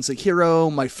 Everyone's a Hero,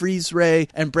 My Freeze Ray,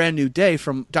 and Brand New Day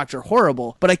from Dr.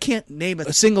 Horrible, but I can't name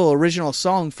a single original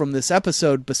song from this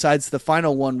episode besides the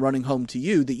final one, Running Home to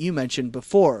You, that you mentioned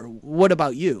before. What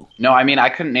about you? No, I mean, I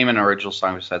couldn't name an original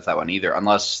song besides that one either,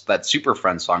 unless that Super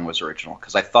Friends song was original,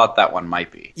 because I thought that one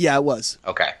might be. Yeah, it was.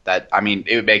 Okay.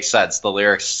 It would make sense. The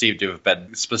lyrics seem to have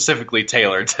been specifically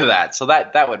tailored to that, so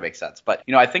that would make sense. But,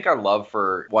 I think our love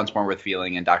for Once More with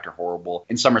Feeling and Dr. Horrible,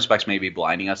 in some respects, may be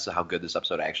blinding us to how good this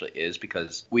episode actually is,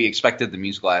 because we expected the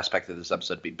musical aspect of this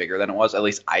episode to be bigger than it was. At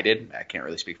least I did. I can't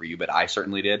really speak for you, but I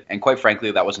certainly did. And quite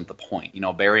frankly, that wasn't the point.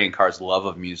 Barry and Carr's love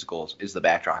of musicals is the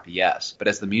backdrop, yes. But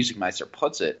as the Music Meister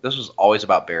puts it, this was always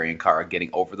about Barry and Carr getting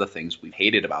over the things we've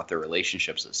hated about their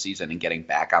relationships this season and getting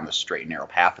back on the straight and narrow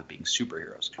path of being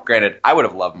superheroes. Granted, I would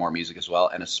have loved more music as well,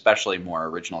 and especially more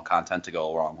original content to go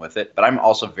along with it. But I'm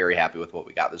also very happy with what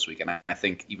we got this week. And I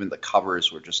think even the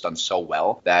covers were just done so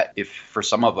well that if for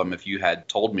some of them, if you had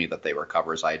told me that they were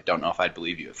covers, I don't know if I'd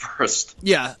believe you at first.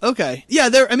 Yeah, okay. Yeah,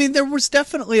 there was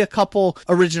definitely a couple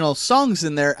original songs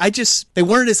in there. They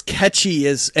weren't as catchy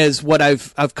as what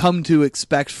I've come to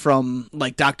expect from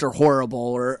like Dr. Horrible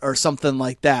or something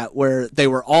like that, where they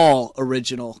were all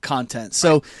original content.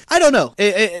 So I don't know.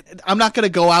 I'm not going to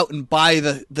go out and buy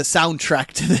the soundtrack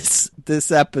to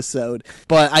this episode,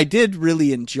 but I did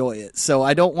really enjoy it. So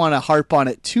I don't want to harp on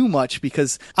it too much,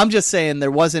 because I'm just saying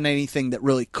there wasn't anything that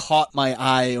really caught my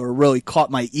eye or really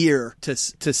caught my ear to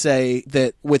say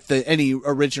that with any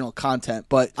original content,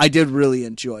 but I did really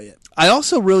enjoy it. I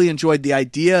also really enjoyed the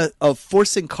idea of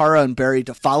forcing Kara and Barry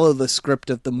to follow the script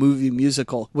of the movie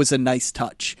musical was a nice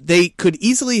touch. They could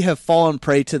easily have fallen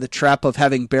prey to the trap of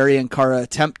having Barry and Kara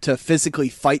attempt to physically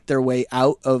fight their way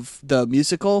out of the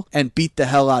musical and beat the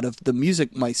hell out of the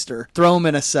Music Meister, throw him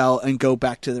in a cell, and go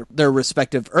back to their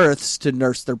respective Earths to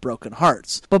nurse their broken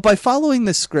hearts. But by following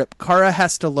the script, Kara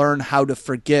has to learn how to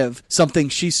forgive, something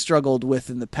she struggled with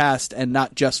in the past, and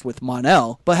not just with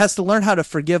Mon-El, but has to learn how to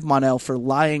forgive Mon-El for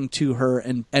lying to her,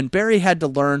 and Barry had to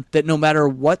learn that no matter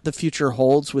what the future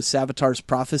holds with Savitar's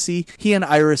prophecy, he and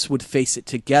Iris would face it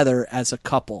together as a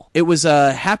couple. It was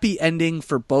a happy ending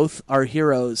for both our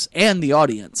heroes and the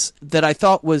audience that I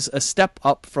thought was a step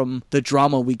up from the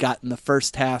drama we got in the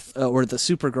first half or the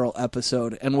Supergirl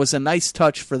episode, and was a nice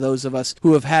touch for those of us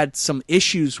who have had some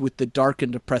issues with the dark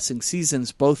and depressing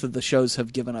seasons both of the shows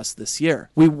have given us this year.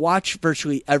 We watch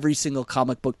virtually every single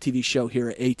comic book TV show here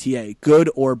at ATA, good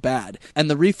or bad, and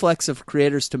the reflex of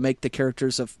creators to make the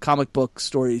characters of comic book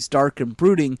stories dark and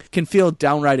brooding can feel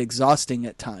downright exhausting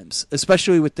at times,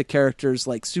 especially with the characters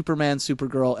like Superman,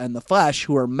 Supergirl, and The Flash,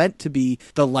 who are meant to be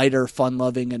the lighter,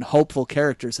 fun-loving, and hopeful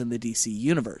characters in the DC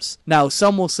universe. Now,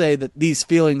 some will say that these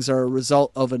feelings are a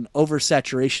result of an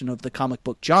oversaturation of the comic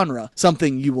book genre,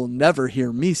 something you will never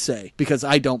hear me say, because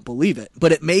I don't believe it.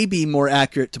 But it may be more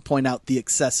accurate to point out the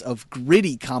excess of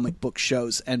gritty comic book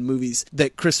shows and movies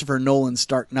that Christopher Nolan's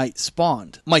Dark Knight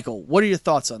spawned. Michael, what are your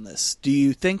thoughts on this? Do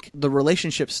you think the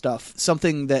relationship stuff,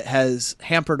 something that has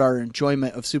hampered our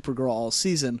enjoyment of Supergirl all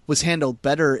season, was handled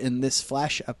better in this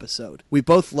Flash episode? We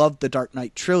both loved the Dark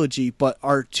Knight trilogy, but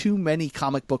are too many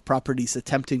comic book properties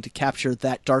attempting to capture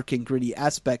that dark and gritty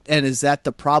aspect? And is that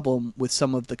the problem with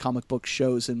some of the comic book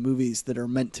shows and movies that are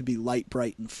meant to be light,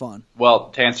 bright, and fun? Well,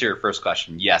 to answer your first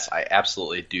question, yes, I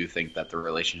absolutely do think that the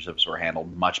relationships were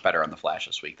handled much better on The Flash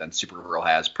this week than Supergirl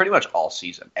has pretty much all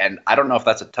season. And I don't know if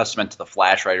that's a testament to the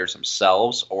Flash writers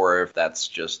themselves, or if that's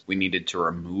just we needed to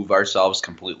remove ourselves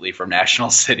completely from National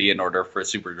City in order for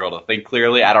Supergirl to think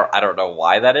clearly. I don't know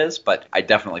why that is, but I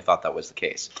definitely thought that was the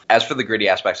case. As for the gritty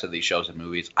aspects of these shows and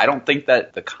movies, I don't think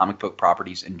that the comic book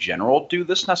properties in general do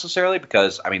this necessarily,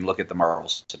 because, I mean, look at the Marvel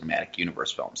Cinematic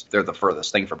Universe films. They're the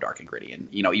furthest thing from dark and gritty, and,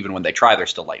 even when they try, they're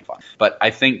still light and fun. But I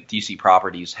think DC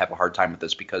properties have a hard time with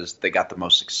this because they got the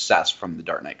most success from the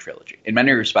Dark Knight trilogy. In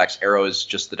many respects, Arrow is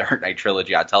just the Dark Knight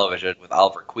trilogy on television with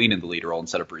Oliver Queen in the lead role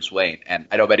instead of Bruce Wayne. And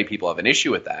I know many people have an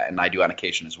issue with that, and I do on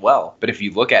occasion as well. But if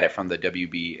you look at it from the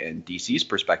WB and DC's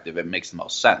perspective, it makes the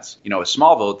most sense. With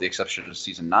Smallville, with the exception of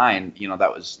season 9,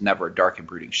 that was never a dark and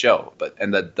brooding show.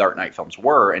 And the Dark Knight films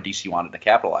were, and DC wanted to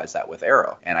capitalize that with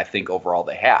Arrow. And I think overall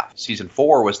they have. Season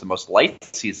 4 was the most light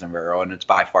season of Arrow, and it's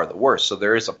by far the worst. So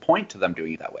there is a point to them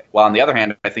doing it that way. While on the other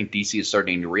hand, I think DC is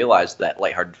starting to realize that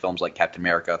lighthearted films like Captain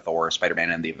America, Thor,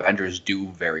 Spider-Man, and the Avengers do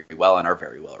very well and are very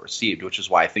very well received, which is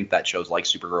why I think that shows like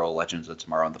Supergirl, Legends of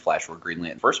Tomorrow, and The Flash were greenlit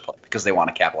in the first place, because they want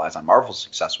to capitalize on Marvel's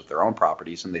success with their own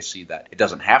properties, and they see that it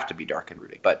doesn't have to be dark and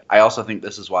brooding. But I also think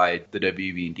this is why the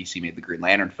WB and DC made the Green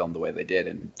Lantern film the way they did,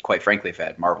 and quite frankly, if it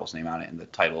had Marvel's name on it in the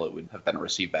title, it would have been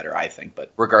received better, I think.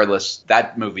 But regardless,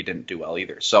 that movie didn't do well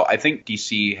either. So I think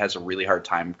DC has a really hard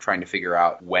time trying to figure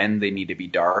out when they need to be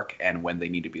dark and when they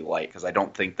need to be light, because I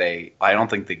don't think the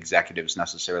executives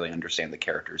necessarily understand the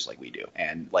characters like we do,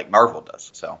 and like Marvel does.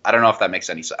 So I don't know if that makes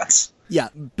any sense. Yeah,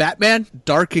 Batman,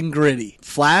 dark and gritty.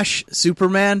 Flash,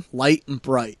 Superman, light and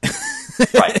bright.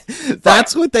 Right.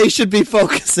 That's what they should be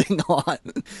focusing on.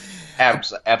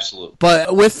 Absolutely.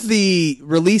 But with the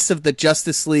release of the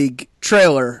Justice League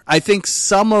trailer, I think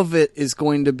some of it is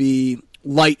going to be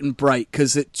light and bright,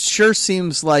 because it sure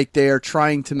seems like they are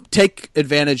trying to take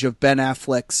advantage of Ben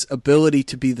Affleck's ability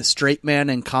to be the straight man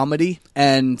in comedy.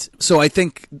 And so I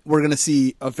think we're going to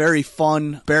see a very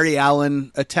fun Barry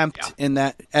Allen attempt in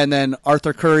that. And then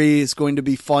Arthur Curry is going to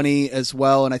be funny as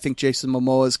well. And I think Jason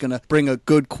Momoa is going to bring a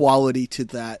good quality to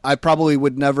that. I probably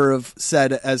would never have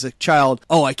said as a child,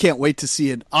 oh, I can't wait to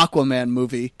see an Aquaman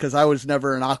movie, because I was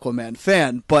never an Aquaman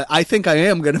fan. But I think I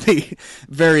am going to be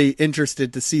very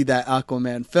interested to see that Aquaman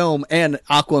film and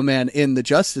Aquaman in the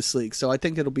Justice League. So I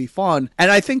think it'll be fun. And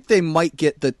I think they might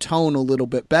get the tone a little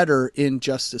bit better in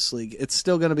Justice League. It's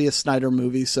still going to be a Snyder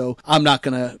movie, so I'm not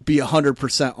going to be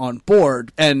 100% on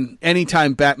board. And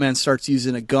anytime Batman starts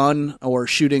using a gun or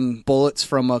shooting bullets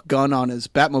from a gun on his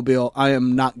Batmobile, I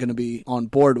am not going to be on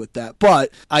board with that.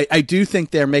 But I do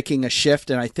think they're making a shift,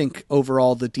 and I think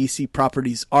overall the DC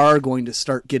properties are going to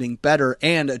start getting better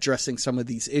and addressing some of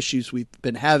these issues we've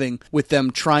been having with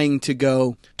them trying to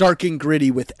go dark and gritty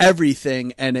with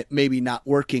everything, and it maybe not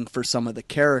working for some of the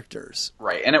characters.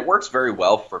 Right, and it works very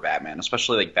well for Batman,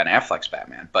 especially like Ben Affleck's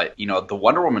Batman. But, you know, the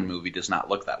Wonder Woman movie does not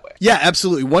look that way. Yeah,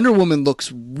 absolutely. Wonder Woman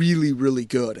looks really, really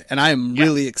good, and I am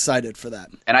really excited for that.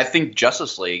 And I think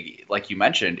Justice League, like you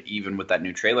mentioned, even with that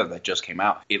new trailer that just came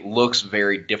out, it looks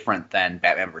very different than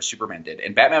Batman vs. Superman did.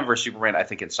 And Batman vs. Superman, I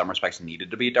think in some respects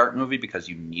needed to be a dark movie, because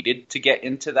you needed to get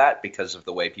into that because of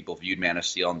the way people viewed Man of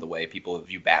Steel and the way people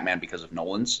view Batman because of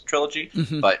Nolan's trilogy.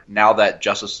 But now that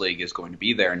Justice League is going to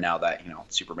be there, now that, you know,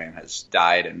 Superman has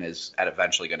died and is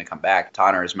eventually going to come back, to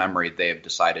honor his memory, they have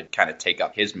decided to kind of take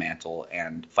up his mantle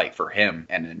and fight for him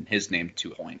and in his name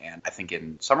to a point. And I think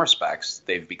in some respects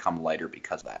they've become lighter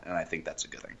because of that, and I think that's a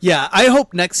good thing. Yeah, I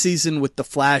hope next season with The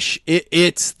Flash,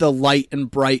 it's the light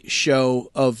and bright show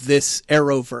of this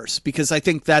Arrowverse, because I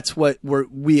think that's what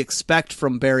we expect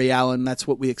from Barry Allen. That's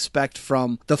what we expect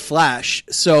from The Flash.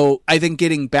 So I think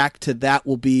getting back to that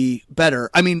will be better.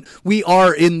 I mean, we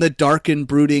are in the dark and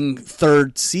brooding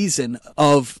third season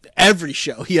of every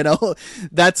show, you know?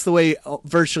 That's the way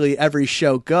virtually every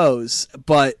show goes.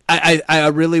 But I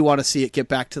really want to see it get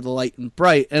back to the light and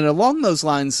bright. And along those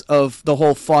lines of the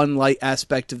whole fun, light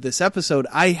aspect of this episode,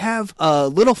 I have a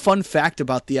little fun fact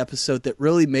about the episode that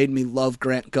really made me love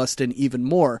Grant Gustin even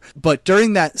more. But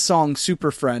during that song,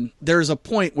 Super Friend, there's a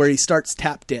point where he starts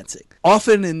tap dancing.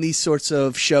 Often in these sorts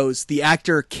of shows, the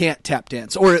actor can't tap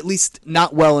dance, or at least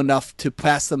not well enough to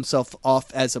pass themselves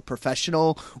off as a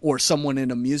professional or someone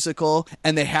in a musical,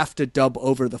 and they have to dub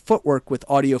over the footwork with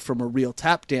audio from a real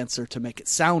tap dancer to make it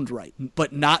sound right.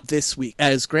 But not this week,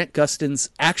 as Grant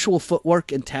Gustin's actual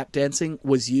footwork and tap dancing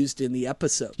was used in the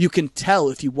episode. You can tell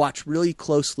if you watch really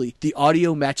closely, the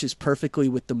audio matches perfectly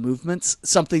with the movements,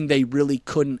 something they really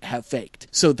couldn't have faked.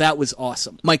 So that was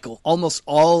awesome. Michael, almost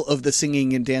all of the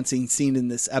singing and dancing scene in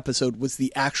this episode was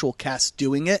the actual cast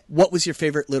doing it. What was your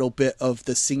favorite little bit of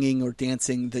the singing or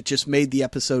dancing that just made the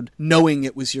episode, knowing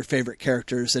it was your favorite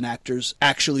characters and actors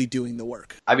actually doing the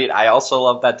work? I mean, I also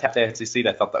love that tap dancing scene.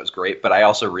 I thought that was great, but I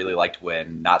also really liked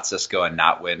when Not Cisco and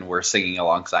Not Win were singing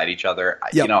alongside each other.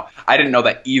 You know, I didn't know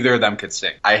that either of them could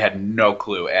sing. I had no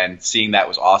clue, and seeing that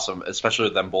was awesome, especially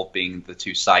with them both being the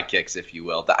two sidekicks, if you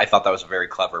will. I thought that was a very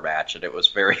clever match, and it was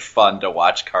very fun to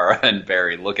watch Kara and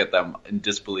Barry look at them in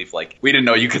disbelief, like, we didn't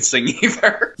know you could sing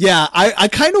either. Yeah, I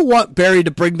kind of want Barry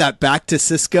to bring that back to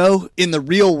Cisco in the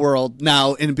real world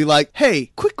now and be like,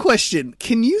 hey, quick question,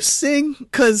 can you sing?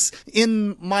 Because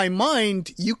in my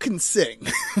mind, you can sing.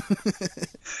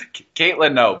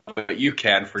 Caitlin, no, but you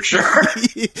can for sure.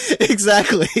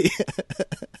 Exactly.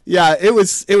 Yeah, it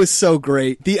was so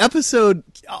great. The episode,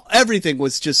 everything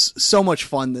was just so much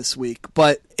fun this week,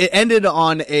 but it ended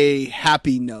on a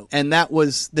happy note, and that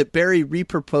was that Barry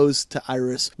reproposed to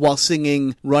Iris while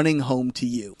singing Running Home to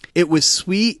You. It was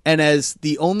sweet, and as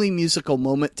the only musical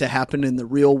moment to happen in the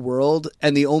real world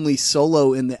and the only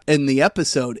solo in the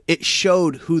episode, it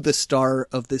showed who the star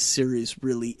of this series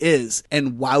really is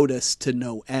and wowed us to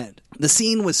no end. The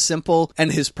scene was simple,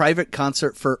 and his private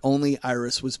concert for only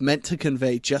Iris was meant to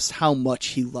convey just how much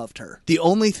he loved her. The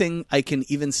only thing I can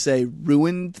even say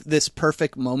ruined this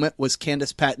perfect moment was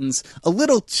Candace Patton's a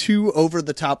little too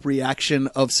over-the-top reaction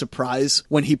of surprise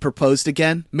when he proposed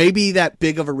again. Maybe that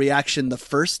big of a reaction the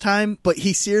first time, but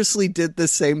he seriously did the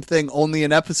same thing only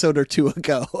an episode or two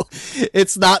ago.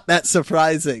 It's not that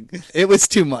surprising. It was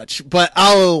too much, but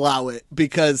I'll allow it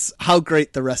because how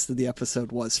great the rest of the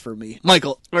episode was for me.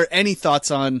 Michael, are any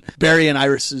thoughts on Barry and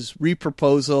Iris's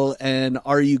reproposal, and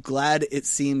are you glad it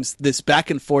seems this back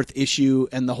and forth issue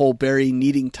and the whole Barry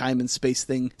needing time and space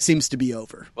thing seems to be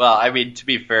over? Well, I mean, to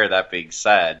be fair, that being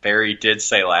said, Barry did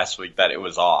say last week that it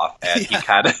was off, and he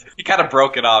kind of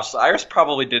broke it off. So Iris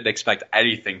probably didn't expect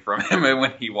anything from him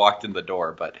when he walked in the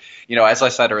door. But as I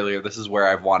said earlier, this is where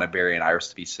I've wanted Barry and Iris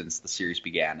to be since the series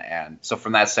began, and so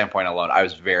from that standpoint alone, I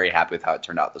was very happy with how it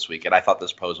turned out this week, and I thought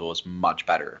this proposal was much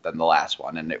better than the last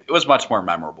one, and it was much more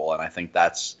memorable. And I think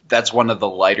that's one of the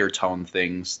lighter tone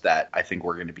things that I think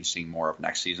we're going to be seeing more of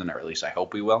next season, or at least I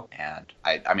hope we will. And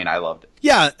I loved it.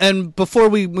 Yeah, and before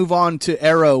we move on to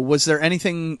Arrow, was there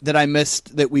anything that I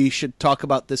missed that we should talk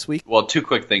about this week? Well, two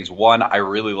quick things. One, I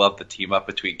really loved the team up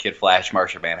between Kid Flash,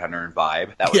 Martian Manhunter, and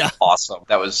Vibe. That was awesome.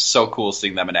 That was so cool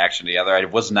seeing them in action together. I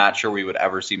was not sure we would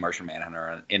ever see Martian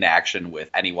Manhunter in action with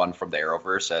anyone from the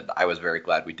Arrowverse, and I was very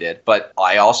glad we did. But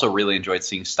I also really enjoyed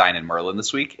seeing Stein and Merlin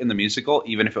this week in the musical,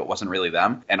 even if it wasn't really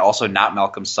them. And also not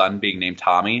Malcolm's son being named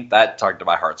Tommy. That tugged to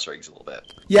my heartstrings a little bit.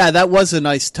 Yeah, that was a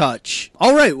nice touch.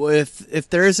 All right, well, if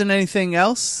there isn't anything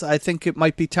else, I think it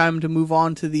might be time to move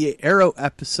on to the Arrow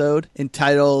episode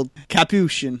entitled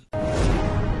Capuchin.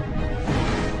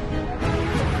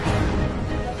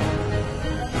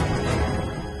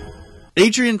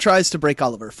 Adrian tries to break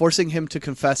Oliver, forcing him to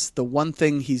confess the one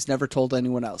thing he's never told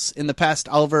anyone else. In the past,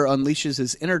 Oliver unleashes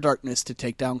his inner darkness to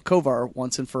take down Kovar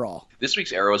once and for all. This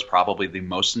week's Arrow is probably the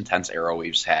most intense Arrow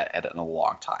we've had in a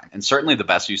long time, and certainly the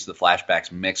best use of the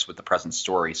flashbacks mixed with the present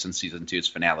story since Season 2's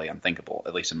finale Unthinkable,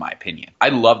 at least in my opinion. I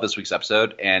love this week's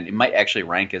episode, and it might actually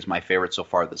rank as my favorite so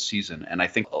far this season, and I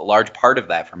think a large part of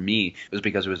that for me was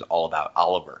because it was all about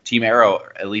Oliver. Team Arrow,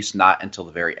 at least not until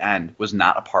the very end, was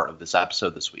not a part of this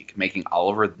episode this week, making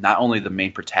Oliver not only the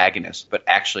main protagonist, but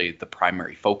actually the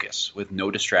primary focus, with no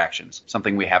distractions,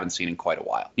 something we haven't seen in quite a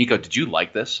while. Nico, did you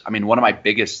like this? I mean, one of my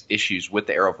biggest issues with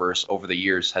the Arrowverse over the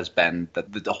years has been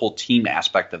the whole team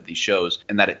aspect of these shows,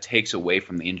 and that it takes away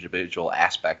from the individual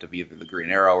aspect of either the Green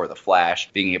Arrow or the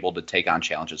Flash being able to take on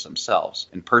challenges themselves.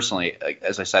 And personally,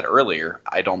 as I said earlier,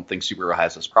 I don't think Supergirl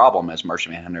has this problem, as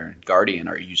Martian Manhunter and Guardian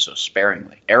are used so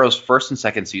sparingly. Arrow's first and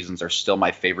second seasons are still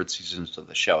my favorite seasons of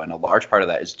the show, and a large part of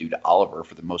that is due to Oliver,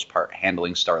 for the most part,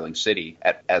 handling Starling City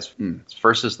as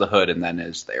first as the Hood and then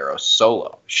as the Arrow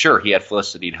solo. Sure, he had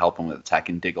Felicity to help him with tech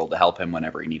and Diggle to help him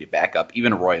whenever he needed backup.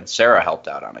 Even Roy and Sarah helped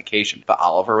out on occasion. But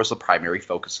Oliver was the primary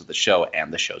focus of the show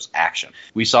and the show's action.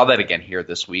 We saw that again here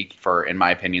this week for, in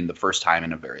my opinion, the first time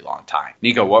in a very long time.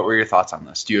 Nico, what were your thoughts on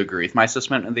this? Do you agree with my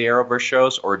assessment of the Arrowverse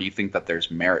shows, or do you think that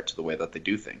there's merit to the way that they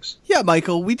do things? Yeah,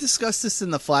 Michael, we discussed this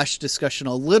in the Flash discussion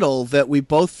a little, that we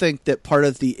both think that part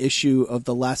of the issue of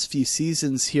the last few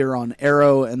seasons here on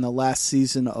Arrow and the last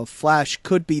season of Flash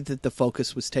could be that the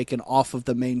focus was taken off of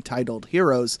the main titled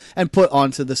heroes and put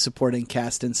onto the supporting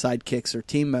cast and sidekicks or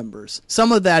team members.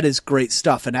 Some of that is great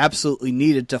stuff and absolutely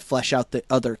needed to flesh out the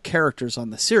other characters on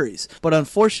the series, but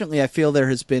unfortunately I feel there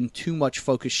has been too much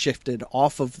focus shifted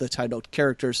off of the titled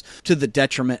characters to the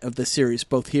detriment of the series,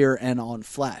 both here and on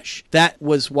Flash. That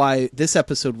was why this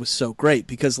episode was so great,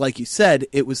 because like you said,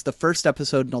 it was the first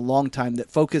episode in a long time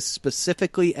that focused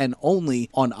specifically and only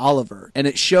on Oliver, and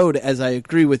it showed, as I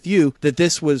agree with you, that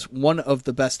this was one of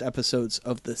the best episodes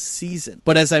of the season.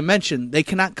 But as I mentioned, they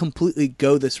cannot completely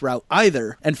go this route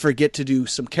either and forget to do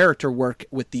some character work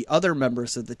with the other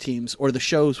members of the teams, or the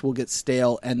shows will get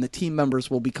stale and the team members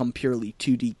will become purely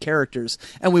 2D characters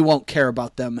and we won't care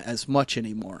about them as much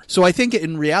anymore. So I think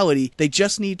in reality, they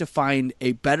just need to find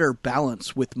a better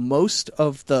balance, with most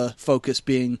of the focus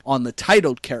being on the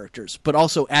titled characters, but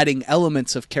also adding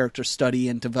elements of character study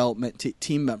and development development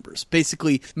team members.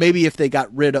 Basically, maybe if they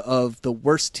got rid of the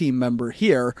worst team member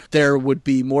here, there would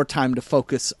be more time to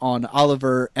focus on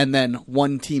Oliver and then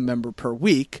one team member per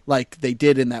week, like they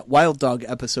did in that Wild Dog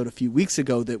episode a few weeks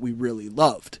ago that we really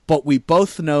loved. But we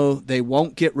both know they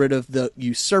won't get rid of the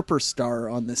usurper star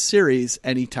on this series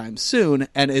anytime soon,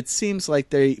 and it seems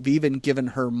like they've even given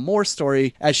her more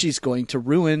story as she's going to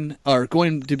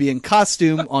be in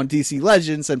costume on DC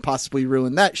Legends and possibly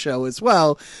ruin that show as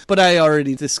well. But I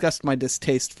already discussed my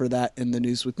distaste for that in the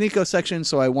News with Nico section,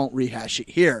 so I won't rehash it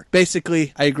here.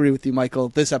 Basically, I agree with you, Michael.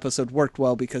 This episode worked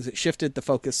well because it shifted the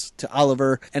focus to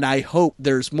Oliver, and I hope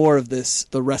there's more of this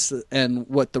and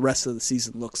what the rest of the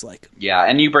season looks like. Yeah,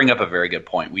 and you bring up a very good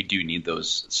point. We do need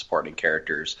those supporting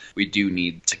characters. We do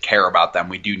need to care about them.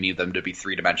 We do need them to be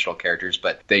three-dimensional characters,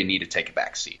 but they need to take a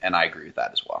back seat, and I agree with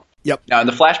that as well. Yep. Now, in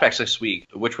the flashbacks this week,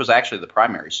 which was actually the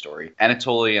primary story,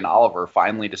 Anatoly and Oliver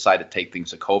finally decided to take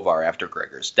things to Kovar after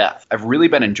Gregor's death. I've really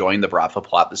been enjoying the Bratva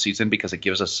plot this season because it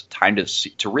gives us time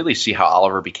to really see how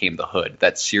Oliver became the Hood,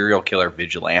 that serial killer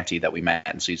vigilante that we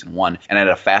met in season 1, and at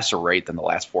a faster rate than the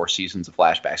last 4 seasons of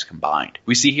flashbacks combined.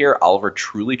 We see here Oliver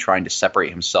truly trying to separate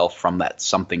himself from that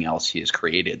something else he has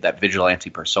created, that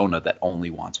vigilante persona that only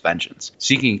wants vengeance.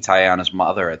 Seeking Tayana's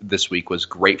mother this week was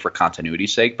great for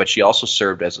continuity's sake, but she also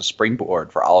served as a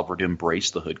springboard for Oliver to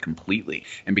embrace the Hood completely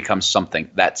and become something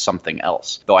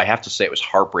else. Though I have to say it was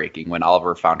heartbreaking when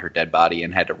Oliver found her dead body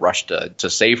and had to rush to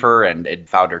save her and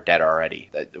found her dead already.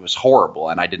 It was horrible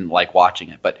and I didn't like watching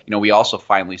it. But, we also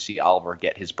finally see Oliver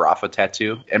get his Bratva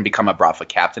tattoo and become a Bratva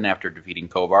captain after defeating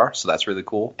Kovar, so that's really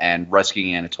cool. And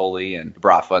rescuing Anatoly and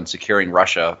Bratva and securing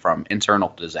Russia from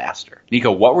internal disaster.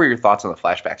 Nico, what were your thoughts on the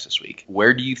flashbacks this week?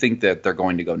 Where do you think that they're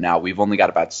going to go now? We've only got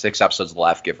about 6 episodes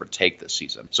left, give or take, this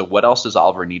season. So what else does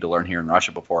Oliver need to learn here in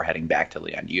Russia before heading back to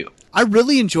Lian Yu? I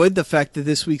really enjoyed the fact that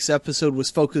this week's episode was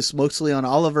focused mostly on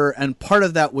Oliver, and part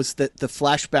of that was that the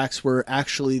flashbacks were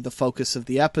actually the focus of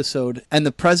the episode, and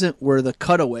the present were the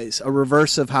cutaways, a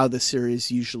reverse of how the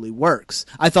series usually works.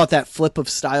 I thought that flip of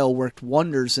style worked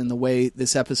wonders in the way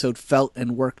this episode felt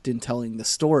and worked in telling the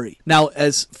story. Now,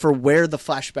 as for where the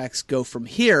flashbacks go from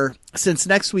here, since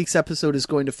next week's episode is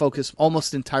going to focus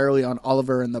almost entirely on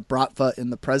Oliver and the Bratva in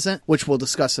the present, which we'll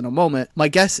discuss in a moment, my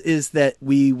guess is that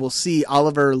we will see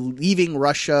Oliver leaving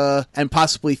Russia and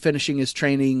possibly finishing his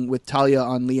training with Talia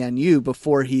on Lian Yu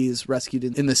before he is rescued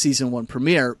in the season 1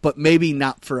 premiere, but maybe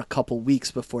not for a couple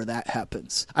weeks before that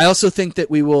happens. I also think that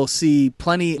we will see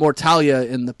plenty more Talia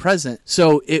in the present,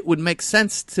 so it would make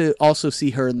sense to also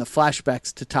see her in the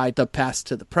flashbacks to tie the past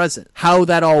to the present. How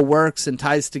that all works and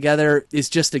ties together is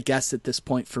just a guess at this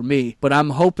point for me, but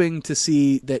I'm hoping to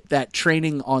see that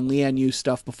training on Lian Yu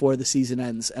stuff before the season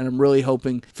ends, and I'm really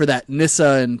hoping for that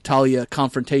Nissa and Talia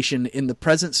confrontation in the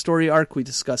present story arc we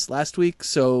discussed last week.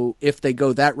 So if they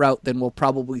go that route, then we'll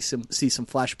probably see some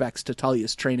flashbacks to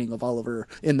Talia's training of Oliver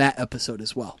in that episode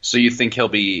as well. So you think he'll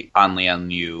be on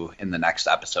Lian Yu in the next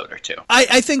episode or two?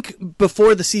 I think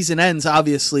before the season ends,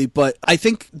 obviously, but I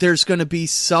think there's going to be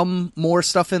some more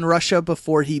stuff in Russia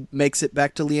before he makes it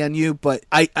back to Lian Yu, but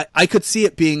I could see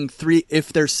it being 3,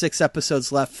 if there's 6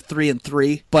 episodes left, 3 and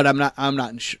 3, but I'm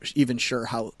not even sure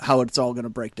how it's all going to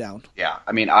break down. Yeah,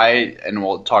 I mean, and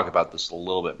we'll talk about this a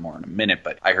little bit more in a minute,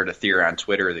 but I heard a theory on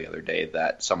Twitter the other day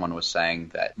that someone was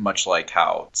saying that much like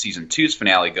how season 2's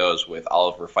finale goes with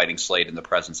Oliver fighting Slade in the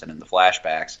presence and in the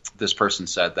flashbacks, this person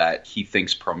said that he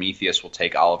thinks Prometheus will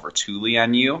take Oliver to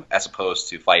Lian Yu as opposed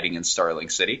to fighting in Starling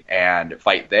City and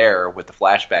fight there, with the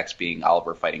flashbacks being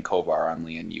Oliver fighting Kovar on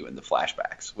Lian Yu in the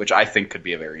flashbacks, which I think could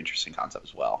be a very interesting concept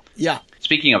as well. Yeah.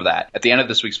 Speaking of that, at the end of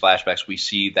this week's flashbacks, we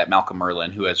see that Malcolm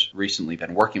Merlin, who has recently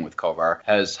been working with Kovar,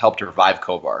 has helped revive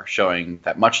Kovar, showing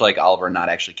that much like Oliver not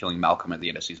actually killing Malcolm at the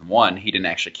end of season 1, he didn't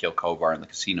actually kill Kovar in the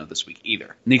casino this week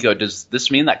either. Nico, does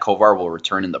this mean that Kovar will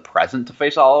return in the present to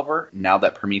face Oliver now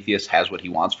that Prometheus has what he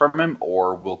wants from him,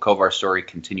 or will Kovar's story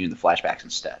continue in the flashbacks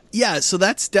instead? Yeah, so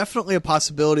that's definitely a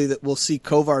possibility that we'll see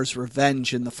Kovar's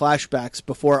revenge in the flashbacks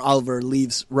before Oliver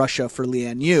leaves Russia for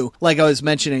Lian Yu. Like I was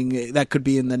mentioning, that could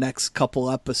be in the next couple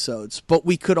episodes. But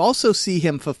we could also see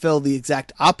him fulfill the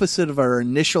exact opposite of our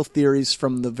initial theories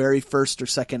from the very first or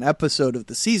second episode of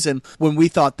the season, when we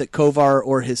thought that Kovar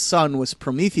or his son was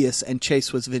Prometheus and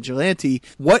Chase was Vigilante.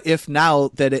 What if now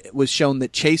that it was shown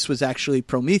that Chase was actually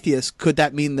Prometheus, could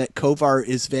that mean that Kovar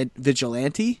is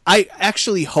Vigilante? I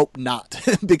actually hope not,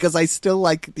 because I still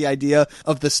like the idea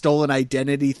of the stolen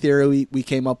identity theory we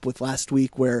came up with last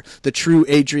week, where the true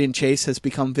Adrian Chase has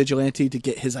become Vigilante to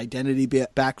get his identity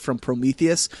back from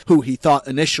Prometheus, who he thought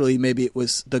initially maybe it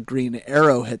was the Green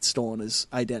Arrow had stolen his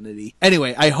identity.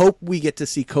 Anyway, I hope we get to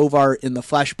see Kovar in the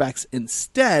flashbacks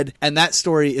instead, and that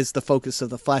story story is the focus of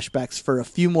the flashbacks for a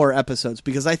few more episodes,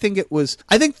 because I think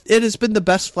it has been the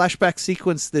best flashback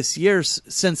sequence this year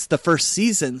since the first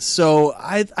season. So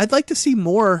I'd like to see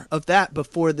more of that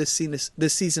before this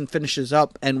season finishes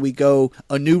up and we go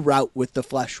a new route with the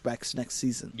flashbacks next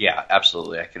season. Yeah,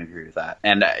 absolutely. I can agree with that.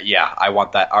 And I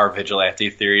want that our vigilante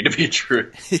theory to be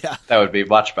true. Yeah. That would be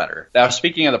much better. Now,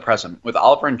 speaking of the present, with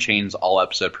Oliver in chains all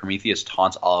episode, Prometheus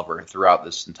taunts Oliver throughout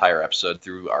this entire episode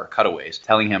through our cutaways,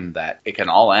 telling him that it can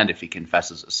all end if he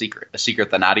confesses a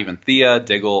secret that not even Thea,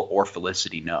 Diggle, or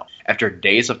Felicity know. After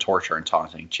days of torture and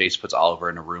taunting, Chase puts Oliver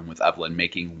in a room with Evelyn,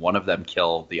 making one of them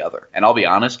kill the other. And I'll be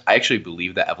honest, I actually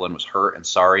believe that Evelyn was hurt and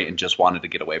sorry and just wanted to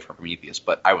get away from Prometheus,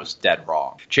 but I was dead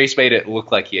wrong. Chase made it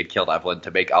look like he had killed Evelyn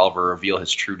to make Oliver reveal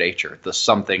his true nature, the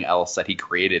something else that he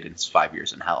created in his 5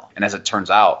 years in hell. And as it turns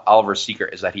out, Oliver's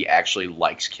secret is that he actually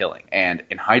likes killing. And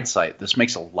in hindsight, this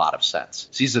makes a lot of sense.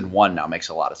 Season 1 now makes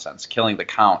a lot of sense. Killing the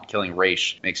Count, killing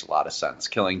Raish makes a lot of sense.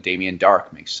 Killing Damien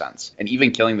Dark makes sense. And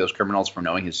even killing those criminals for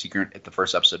knowing his secret at the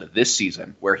first episode of this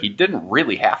season, where he didn't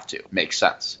really have to, makes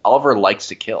sense. Oliver likes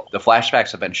to kill. The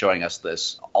flashbacks have been showing us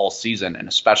this all season, and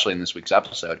especially in this week's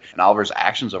episode. And Oliver's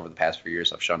actions over the past few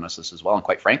years have shown us this as well. And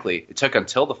quite frankly, it took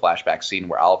until the flashback scene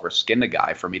where Oliver skinned a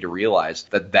guy for me to realize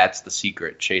that that's the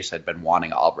secret Chase had been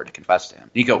wanting Oliver to confess to him.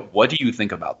 Nico, what do you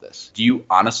think about this? Do you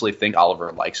honestly think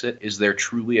Oliver likes it? Is there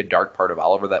truly a dark part of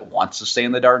Oliver that wants to stay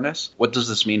in the darkness? What does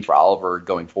this mean for Oliver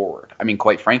going forward? I mean,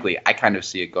 quite frankly, I kind of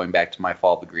see it going back to my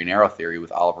Fall of the Green Arrow theory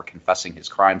with Oliver confessing his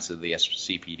crimes to the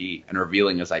SCPD and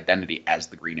revealing his identity as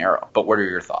the Green Arrow. But what are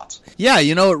your thoughts? Yeah,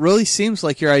 it really seems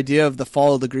like your idea of the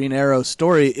Fall of the Green Arrow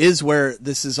story is where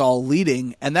this is all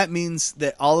leading, and that means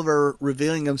that Oliver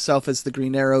revealing himself as the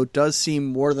Green Arrow does seem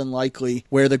more than likely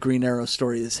where the Green Arrow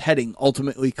story is heading,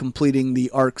 ultimately completing the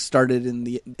arc started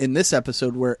in this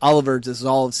episode where Oliver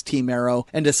dissolves Team Arrow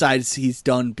and decides he's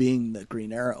done being the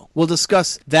Green Arrow. We'll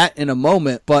discuss that in a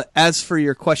moment, but as for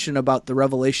your question about the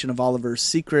revelation of Oliver's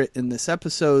secret in this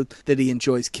episode that he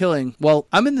enjoys killing, well,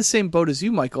 I'm in the same boat as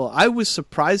you, Michael. I was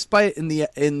surprised by it in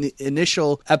the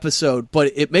initial episode,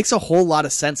 but it makes a whole lot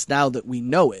of sense now that we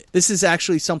know it. This is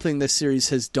actually something this series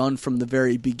has done from the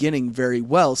very beginning very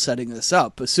well, setting this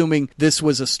up, assuming this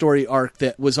was a story arc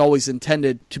that was always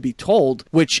intended to be told,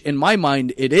 which in my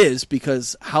mind it is,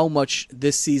 because how much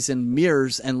this season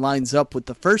mirrors and lines up with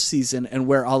the first season and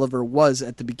where Oliver was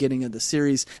at the beginning of the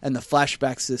series, and the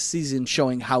flashbacks this season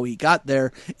showing how he got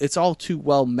there, it's all too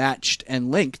well matched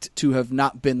and linked to have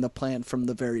not been the plan from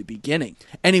the very beginning.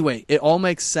 Anyway, it all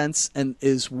makes sense and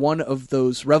is one of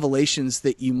those revelations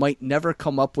that you might never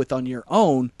come up with on your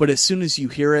own, but as soon as you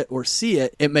hear it or see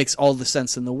it, it makes all the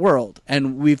sense in the world.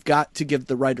 And we've got to give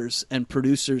the writers and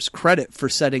producers credit for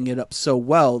setting it up so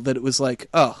well that it was like,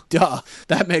 oh, duh,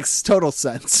 that makes total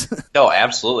sense. No,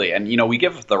 absolutely. And, we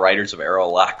give the writers of Arrow a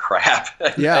lot of crap.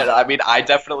 Yeah. And, I mean, I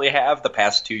definitely have the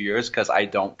past 2 years because I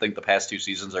don't think the past two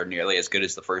seasons are nearly as good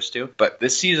as the first two. But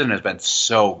this season has been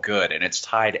so good, and it's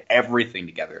tied everything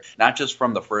together. Not just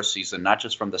from the first season, not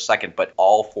just from the second, but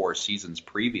all 4 seasons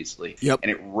previously. Yep.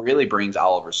 And it really brings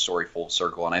Oliver's story full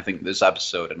circle. And I think this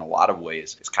episode, in a lot of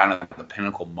ways, is kind of the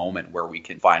pinnacle moment where we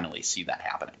can finally see that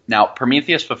happening. Now,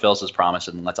 Prometheus fulfills his promise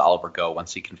and lets Oliver go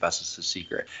once he confesses his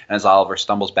secret. And as Oliver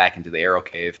stumbles back into the Arrow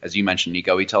Cave, as you mentioned,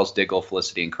 Nico, he tells Diggle,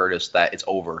 Felicity, and Curtis that it's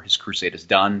over. His crusade is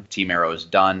done. Team Arrow is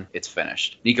done. It's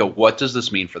finished. Nico, what does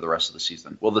this mean for the rest of the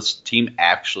season? Will this team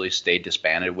actually stay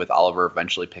disbanded with Oliver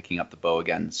eventually picking up the bow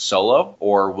again solo?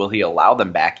 Or will he allow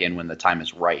them back in when the time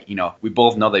is right? We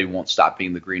both know that he won't stop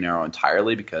being the Green Arrow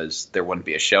entirely because there wouldn't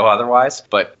be a show otherwise.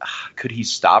 But could he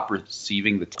stop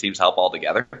receiving the team's help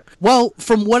altogether? Well,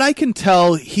 from what I can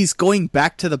tell, he's going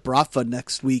back to the Bratva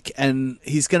next week, and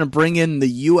he's going to bring in the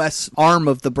U.S. arm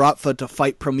of the Bratva to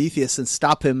fight Prometheus and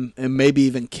stop him, and maybe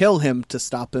even kill him to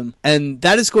stop him. And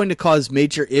that is going to cause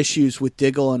major issues with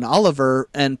Diggle and Oliver,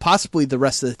 and possibly the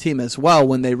rest of the team as well,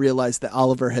 when they realize that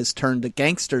Oliver has turned to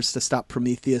gangsters to stop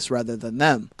Prometheus rather than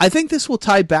them. I think this will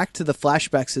tie back to the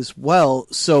flashbacks as well,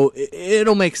 so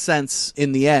it'll make sense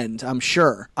in the end, I'm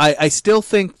sure. I still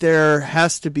think there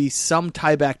has to be some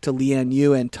tie back to Lian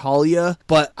Yu and Talia,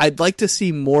 but I'd like to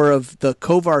see more of the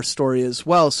Kovar story as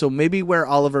well, so maybe where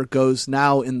Oliver goes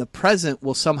now in the present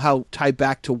will somehow tie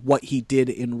back to what he did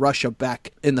in Russia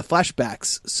back in the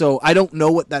flashbacks. So I don't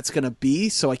know what that's going to be,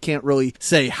 so I can't really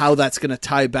say how that's going to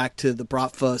tie back to the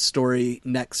Bratva story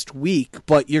next week,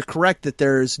 but you're correct that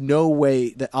there is no way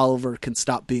that Oliver can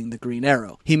stop being the Green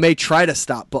Arrow. He may try to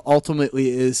stop, but ultimately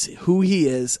it is who he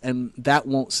is, and that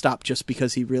won't stop just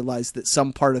because he realized that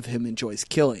some part of him enjoys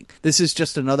killing. This is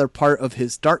just another part of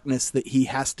his darkness that he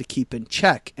has to keep in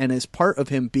check, and is part of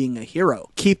him being a hero.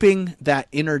 Keeping that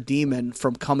inner demon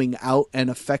from coming out and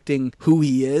affecting who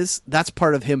he is, that's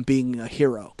part of him being a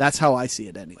hero. That's how I see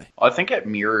it anyway. Well, I think it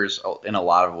mirrors in a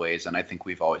lot of ways, and I think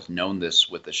we've always known this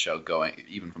with the show going,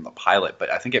 even from the pilot,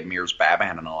 but I think it mirrors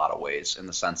Batman in a lot of ways, in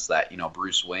the sense that,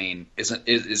 Bruce Wayne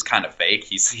is kind of fake.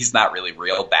 He's not really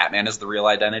real. Batman is the real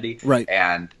identity. Right.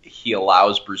 And he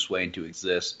allows Bruce Wayne to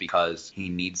exist because he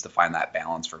needs to find that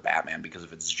balance for Batman, because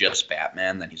if it's just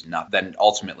Batman, then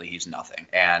ultimately he's nothing.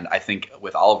 And I think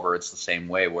with Oliver, it's the same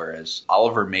way, whereas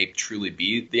Oliver may truly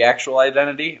be the actual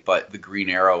identity, but the Green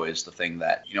Arrow is the thing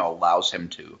that, allows him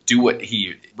to do what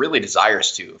he really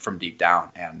desires to from deep down.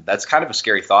 And that's kind of a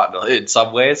scary thought in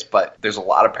some ways, but there's a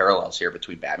lot of parallels here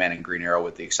between Batman and Green Arrow,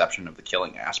 with the exception of the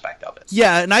killing aspect of it.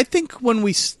 Yeah, and I think when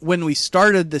we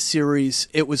started the series,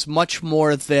 it was much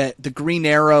more that the Green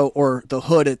Arrow, or the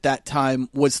Hood at that time,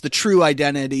 was the true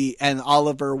identity and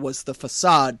Oliver was the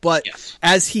facade. But yes,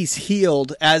 as he's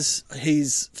healed, as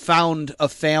he's found a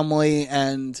family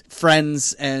and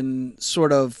friends and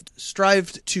sort of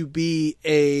strived to be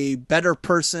a better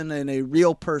person and a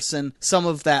real person, some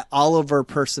of that Oliver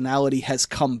personality has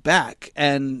come back.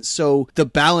 And so the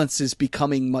balance is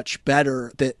becoming much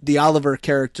better, that the Oliver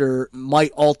character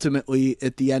might ultimately,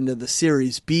 at the end of the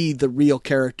series, be the real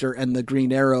character, and the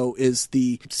Green Arrow is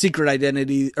the secret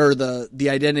identity, or the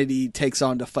identity takes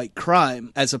on to fight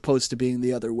crime, as opposed to being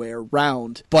the other way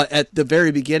around. But at the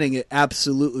very beginning, it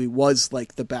absolutely was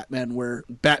like the Batman, where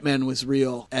Batman was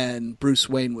real and Bruce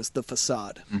Wayne was the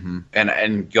facade. Mm-hmm.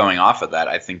 And going off of that,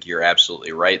 I think you're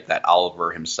absolutely right that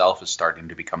Oliver himself is starting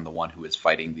to become the one who is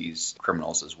fighting these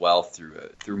criminals as well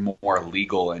through more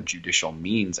legal and judicial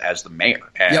means as the mayor.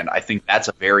 And Yep. I think that's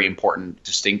a very important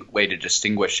way to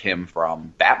distinguish him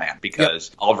from Batman,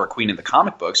 because Oliver Queen in the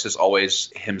comic books has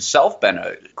always himself been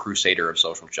a crusader of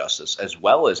social justice, as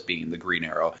well as being the Green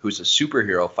Arrow, who's a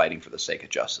superhero fighting for the sake of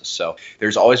justice. So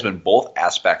there's always been both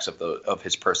aspects of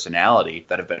his personality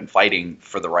that have been fighting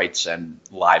for the rights and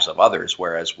lives of others,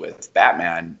 whereas with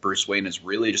Batman, Bruce Wayne is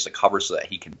really just a cover so that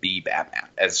he can be Batman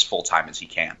as full-time as he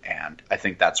can. And I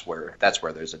think that's where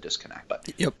there's a disconnect. But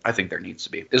I think there needs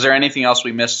to be. Is there anything else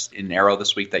we missed in Arrow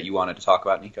this week that you wanted to talk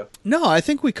about, Nico? No, I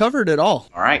think we covered it all.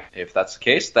 All right. If that's the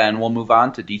case, then we'll move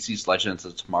on to DC's Legends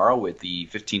of Tomorrow with the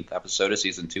 15th episode of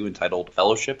Season 2, entitled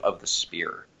Fellowship of the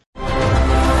Spear.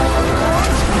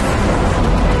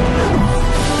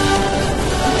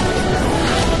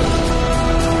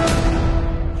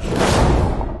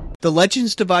 The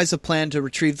Legends devise a plan to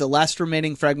retrieve the last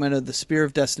remaining fragment of the Spear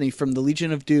of Destiny from the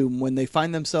Legion of Doom when they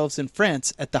find themselves in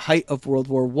France at the height of World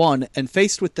War I and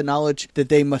faced with the knowledge that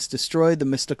they must destroy the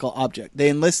mystical object.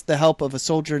 They enlist the help of a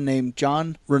soldier named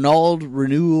John Renald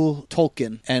Renewal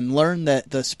Tolkien and learn that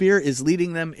the spear is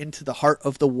leading them into the heart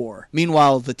of the war.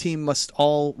 Meanwhile, the team must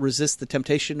all resist the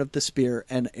temptation of the spear,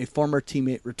 and a former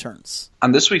teammate returns.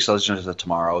 On this week's Legends of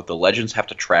Tomorrow, the Legends have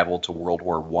to travel to World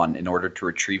War I in order to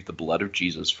retrieve the blood of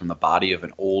Jesus from the body of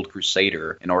an old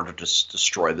crusader in order to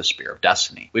destroy the Spear of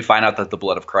Destiny. We find out that the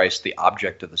blood of Christ, the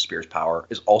object of the spear's power,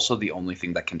 is also the only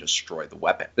thing that can destroy the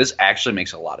weapon. This actually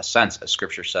makes a lot of sense, as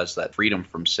Scripture says that freedom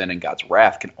from sin and God's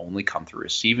wrath can only come through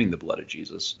receiving the blood of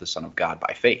Jesus, the Son of God,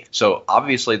 by faith. So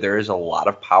obviously there is a lot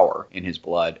of power in his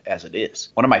blood as it is.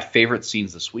 One of my favorite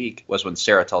scenes this week was when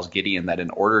Sarah tells Gideon that in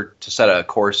order to set a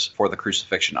course for the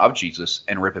crucifixion of Jesus,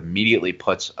 and Rip immediately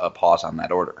puts a pause on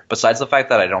that order. Besides the fact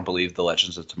that I don't believe the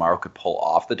Legends of Tomorrow could pull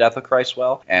off the death of Christ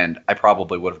well, and I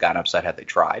probably would have gotten upset had they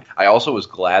tried, I also was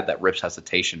glad that Rip's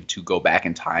hesitation to go back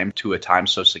in time to a time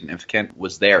so significant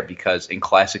was there, because in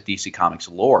classic DC Comics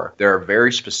lore, there are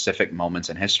very specific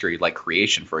moments in history, like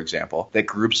creation, for example, that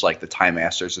groups like the Time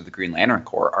Masters or the Green Lantern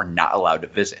Corps are not allowed to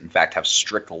visit. In fact, have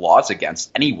strict laws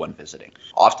against anyone visiting.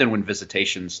 Often when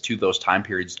visitations to those time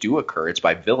periods do occur, it's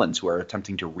by villains who are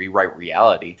attempting to rewrite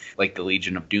reality, like the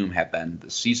Legion of Doom have been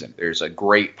this season. There's a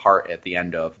great part at the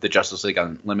end of the Justice League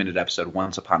Unlimited episode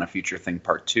Once Upon a Future Thing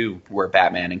Part 2, where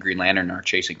Batman and Green Lantern are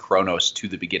chasing Kronos to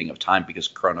the beginning of time because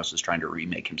Kronos is trying to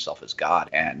remake himself as God.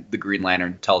 And the Green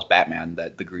Lantern tells Batman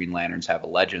that the Green Lanterns have a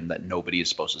legend that nobody is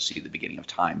supposed to see the beginning of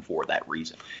time for that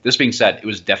reason. This being said, it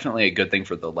was definitely a good thing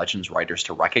for the Legends writers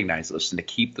to recognize this and to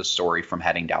keep the story from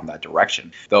heading down that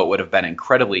direction, though it would have been an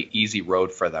incredibly easy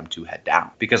road for them to head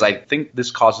down, because I think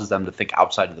this causes them to think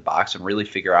outside of the box and really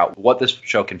figure out what this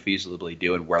show can feasibly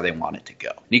do and where they want it to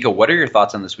go. Nico, what are your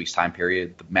thoughts on this week's time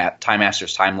period, the Time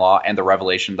Master's time law, and the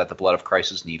revelation that the blood of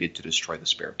Christ is needed to destroy the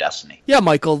Spear of Destiny? Yeah,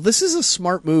 Michael, this is a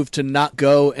smart move to not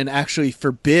go and actually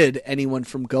forbid anyone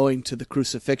from going to the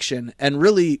crucifixion. And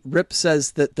really, Rip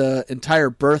says that the entire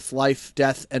birth, life,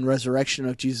 death, and resurrection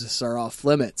of Jesus are off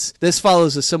limits. This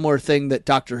follows a similar thing that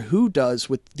Doctor Who does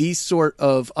with these sort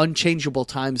of unchangeable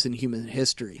times in human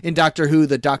history. In Doctor Who,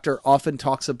 the Doctor often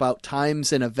talks about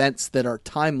times and events that are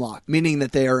time-locked, meaning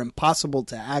that they are impossible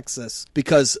to access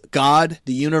because God,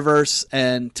 the universe,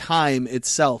 and time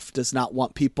itself does not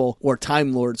want people or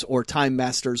Time Lords or Time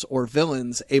Masters or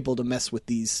villains able to mess with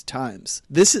these times.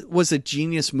 This was a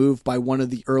genius move by one of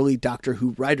the early Doctor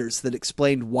Who writers that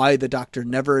explained why the Doctor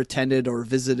never attended or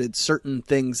visited certain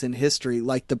things in history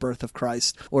like the birth of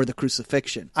Christ or the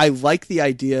crucifixion. I like the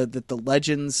idea that the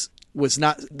Legends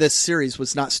this series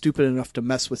was not stupid enough to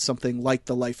mess with something like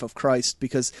the life of Christ,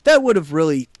 because that would have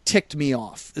really ticked me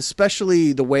off,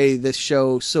 especially the way this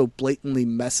show so blatantly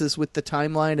messes with the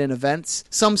timeline and events.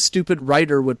 Some stupid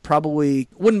writer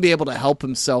wouldn't be able to help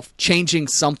himself changing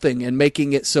something and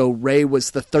making it so Ray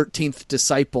was the 13th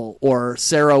disciple or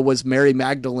Sarah was Mary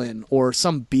Magdalene or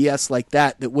some BS like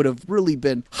that would have really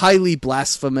been highly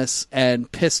blasphemous and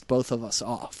pissed both of us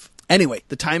off. Anyway,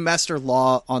 the Time Master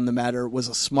law on the matter was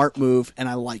a smart move, and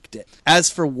I liked it. As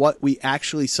for what we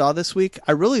actually saw this week,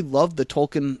 I really loved the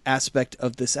Tolkien aspect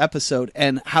of this episode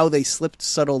and how they slipped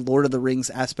subtle Lord of the Rings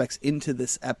aspects into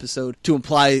this episode to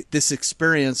imply this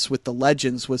experience with the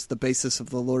Legends was the basis of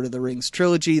the Lord of the Rings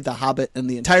trilogy, The Hobbit, and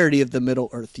the entirety of the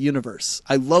Middle-earth universe.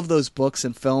 I love those books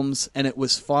and films, and it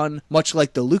was fun, much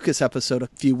like the Lucas episode a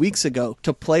few weeks ago,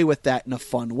 to play with that in a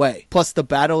fun way. Plus, the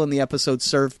battle in the episode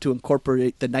served to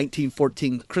incorporate the 1914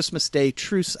 Christmas Day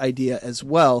truce idea as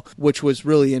well, which was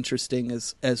really interesting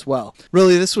as well.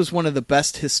 Really, this was one of the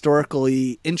best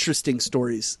historically interesting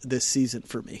stories this season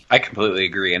for me. I completely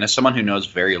agree. And as someone who knows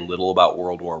very little about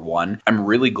World War I, I'm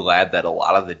really glad that a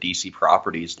lot of the DC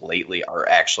properties lately are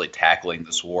actually tackling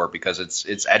this war, because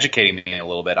it's educating me a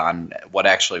little bit on what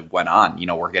actually went on. You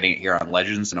know, we're getting it here on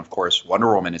Legends, and of course,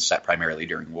 Wonder Woman is set primarily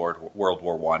during World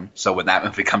War I. So when that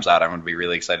movie comes out, I'm going to be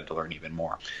really excited to learn even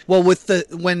more. Well,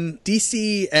 when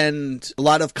DC and a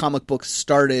lot of comic books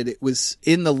started, it was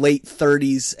in the late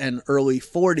 30s and early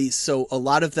 40s, so a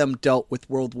lot of them dealt with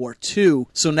World War II.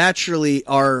 So naturally,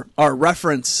 our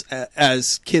reference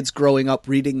as kids growing up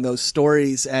reading those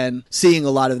stories and seeing a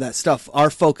lot of that stuff, our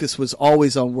focus was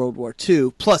always on World War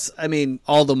II. Plus, I mean,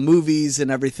 all the movies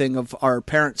and everything of our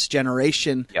parents'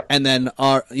 generation, yep. And then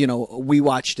we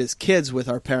watched as kids with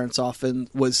our parents often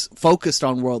was focused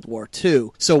on World War II.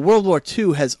 So World War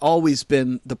II has always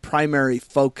been the primary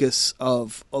focus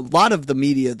of a lot of the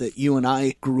media that you and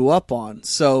I grew up on.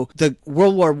 So the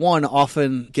World War I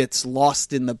often gets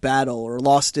lost in the battle or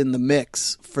lost in the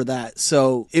mix for that.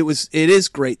 So it is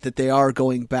great that they are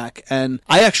going back. And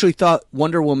I actually thought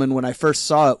Wonder Woman, when I first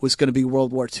saw it, was going to be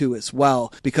World War II as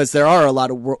well, because there are a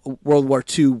lot of World War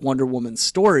II Wonder Woman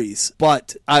stories.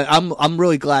 But I'm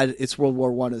really glad it's World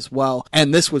War I as well.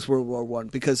 And this was World War I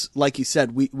because, like you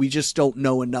said, we just don't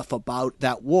know enough about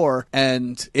that war,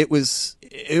 and it was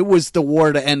the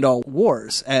war to end all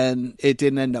wars, and it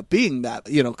didn't end up being that,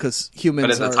 because humans.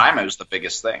 But at the time, it was the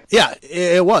biggest thing. Yeah,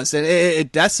 it was, and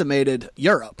it decimated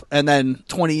Europe, and then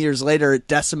 20 years later, it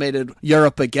decimated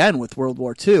Europe again with World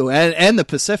War II, and the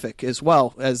Pacific as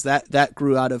well, as that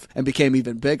grew out of and became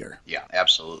even bigger. Yeah,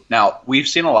 absolutely. Now, we've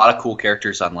seen a lot of cool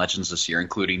characters on Legends this year,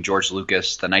 including George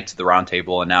Lucas, the Knights of the Round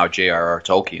Table, and now J.R.R.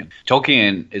 Tolkien.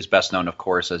 Tolkien is best known, of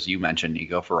course, as you mentioned,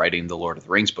 Nico, for writing the Lord of the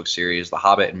Rings book series, The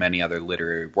Hobbit, and many other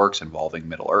literary works involving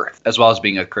Middle-earth, as well as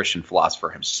being a Christian philosopher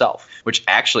himself, which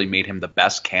actually made him the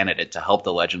best candidate to help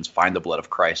the Legends find the blood of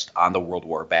Christ on the World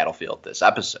War battlefield this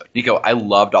episode. Nico, I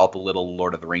loved all the little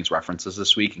Lord of the Rings references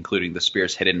this week, including the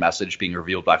spear's hidden message being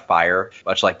revealed by fire,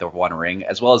 much like the One Ring,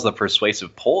 as well as the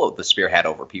persuasive pull the spear had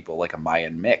over people like a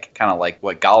Mayan Mick, kind of like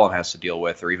what Gollum has to deal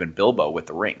with, or even Bilbo with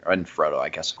the ring, and Frodo, I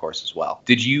guess, of course, as well.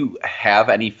 Did you have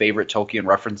any favorite Tolkien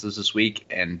references this week,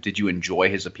 and did you enjoy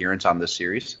his appearance on this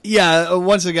series? Yeah,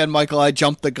 once again, Michael, I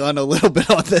jumped the gun a little bit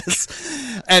on this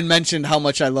and mentioned how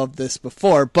much I loved this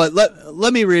before, but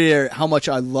let me reiterate how much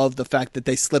I love the fact that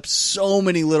they slipped so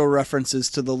many little references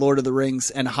to the Lord of the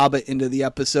Rings and Hobbit into the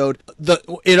episode.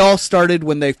 It all started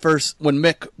when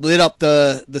Mick lit up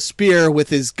the spear with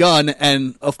his gun,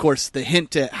 and of course the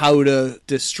hint at how to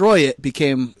destroy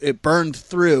it burned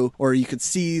through, or you could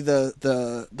see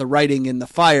the writing in the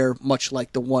fire, much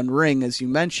like the One Ring, as you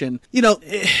mentioned.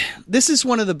 This is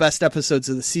one of the best episodes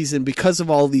of the season because of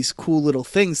all these cool little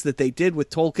things that they did with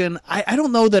Tolkien. I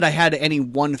don't know that I had any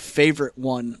one favorite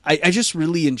one. I just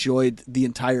really enjoyed the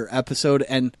entire episode,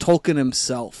 and Tolkien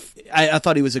himself. I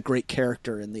thought he was a great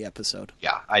character in the episode.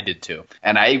 Yeah, I did too.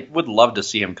 And I would love to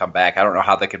see him come back. I don't know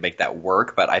how they could make that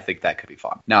work, but I think that could be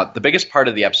fun. Now, the biggest part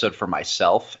of the episode for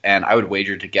myself, and I would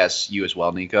wager to guess you as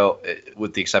well, Nico,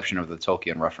 with the exception of the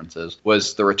Tolkien references,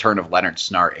 was the return of Leonard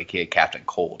Snart, aka Captain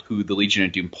Cold, who the Legion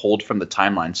of Doom pulled from the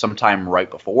timeline sometime right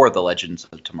before the Legends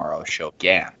of Tomorrow show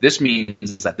began. This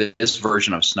means that this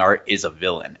version of Snart is a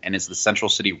villain and is the Central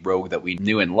City rogue that we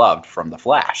knew and loved from The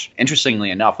Flash.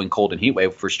 Interestingly enough, when Cold and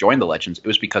Heatwave first joined the Legends, it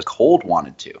was because Cold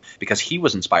wanted to, because he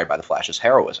was inspired by the Flash's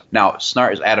heroism. Now,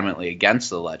 Snart is adamantly against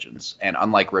the Legends, and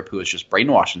unlike Rip, who is just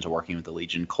brainwashed into working with the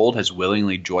Legion, Cold has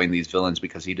willingly joined these villains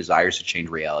because he desires to change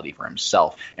reality for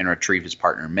himself and retrieve his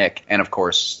partner Mick, and of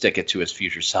course, stick it to his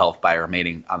future self by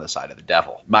remaining on the side of the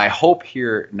devil. My hope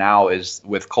here now is,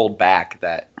 with Cold back,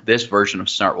 that this version of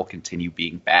Snart will continue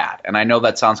being bad. And I know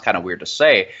that sounds kind of weird to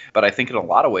say, but I think in a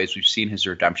lot of ways we've seen his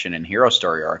redemption and hero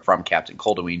story arc from Captain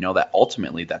Cold, and we know that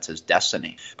ultimately that's his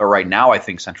destiny. But right now I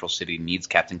think Central City needs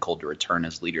Captain Cold to return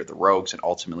as leader of the Rogues and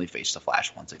ultimately face the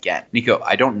Flash once again. Nico,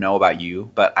 I don't know about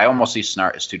you, but I almost see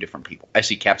Snart as two different people. I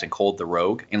see Captain Cold the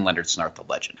Rogue and Leonard Snart the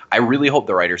Legend. I really hope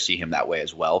the writers see him that way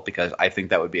as well, because I think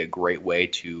that would be a great way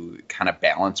to kind of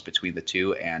balance between the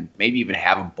two and maybe even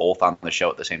have them both on the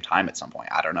show at the same time at some point.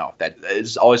 I don't know. That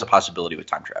is always a possibility with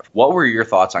time travel. What were your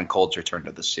thoughts on Cold's return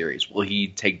to the series? Will he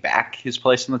take back his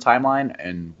place in the timeline,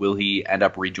 and will he end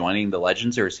up rejoining the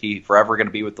Legends, or is he forever going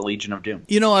to be with the Legion of Doom?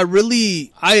 You know,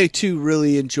 I too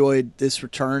really enjoyed this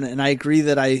return, and I agree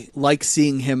that I like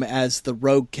seeing him as the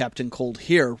rogue Captain Cold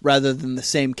here, rather than the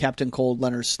same Captain Cold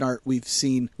Leonard Snart we've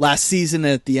seen last season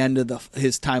at the end of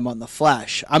his time on The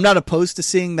Flash. I'm not opposed to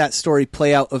seeing that story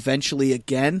play out eventually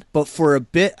again, but for a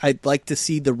bit, I'd like to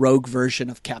see the rogue version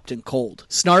of Captain Cold.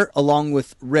 Snart, along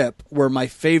with Rip, were my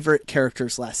favorite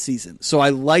characters last season, so I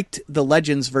liked the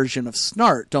Legends version of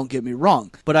Snart, don't get me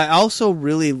wrong, but I also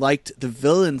really liked the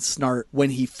villain Snart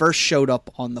when he first showed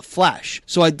up on The Flash.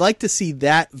 So I'd like to see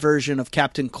that version of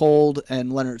Captain Cold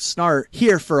and Leonard Snart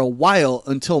here for a while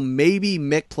until maybe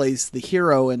Mick plays the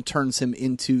hero and turns him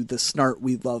into the Snart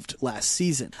we loved last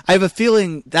season. I have a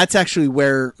feeling that's actually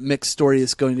where Mick's story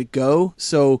is going to go,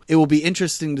 so it will be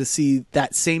interesting to see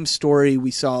that same story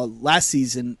we saw last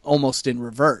season almost in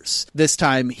reverse. This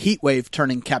time, Heatwave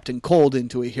turning Captain Cold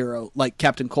into a hero like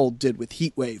Captain Cold did with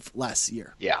Heatwave last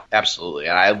year. Yeah, absolutely.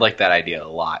 And I like that idea a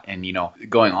lot. And, you know,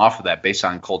 going off of that, based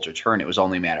on Cold's return, it was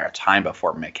only a matter of time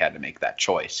before Mick had to make that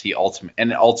choice.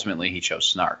 Ultimately, he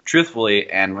chose Snart. Truthfully,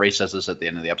 and Ray says this at the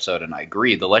end of the episode, and I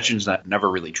agree, the Legends never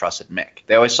really trusted Mick.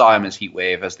 They always saw him as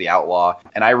Heatwave, as the outlaw,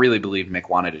 and I really believe Mick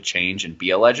wanted to change and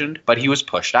be a legend, but he was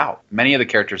pushed out. Many of the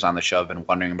characters on the show have been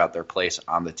wondering about their place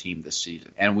on the team this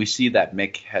season, and we see that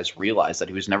Mick has realized that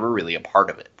he was never really a part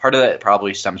of it. Part of that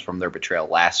probably stems from their betrayal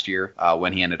last year,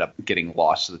 when he ended up getting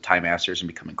lost to the Time Masters and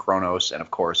becoming Kronos, and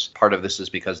of course, part of this is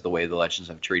because of the way the Legends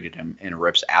have treated him in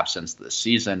Rip's absence this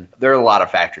season. There are a lot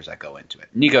of factors that go into it.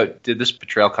 Nico, did this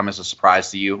betrayal come as a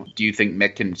surprise to you? Do you think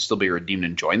Mick can still be redeemed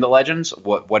and join the Legends?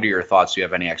 What are your thoughts? Do you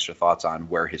have any extra thoughts on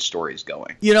where his story is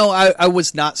going? You know, I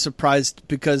was not surprised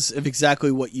because of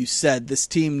exactly what you said. This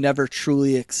team never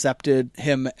truly accepted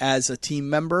him as a team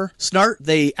member. Snart,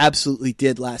 they absolutely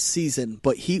did last season,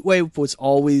 but Heatwave was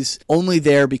always only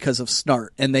there because of Snart,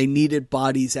 and they needed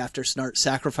bodies after Snart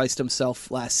sacrificed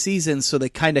himself last season, so they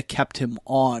kind of kept him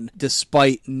on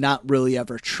despite not really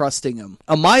ever trusting him.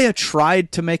 Amaya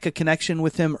tried to make a connection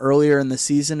with him earlier in the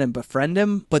season and befriend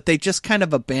him, but they just kind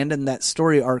of abandoned that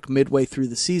story arc midway through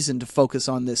the season to focus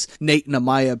on this Nate and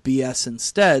Amaya BS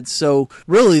instead. So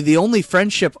really the only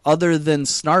friendship other than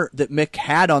Snart that Mick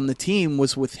had on the team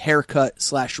was with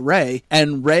Haircut/Ray,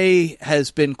 and Ray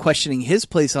has been questioning his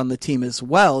place on the team as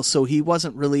well, so he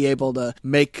wasn't really able to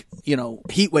make,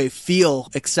 Heatwave feel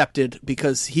accepted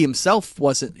because he himself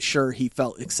wasn't sure he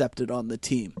felt accepted on the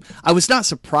team. I was not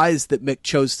surprised that Mick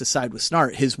chose to side with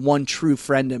Snart, his one true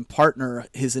friend and partner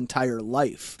his entire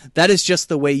life. That is just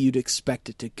the way you'd expect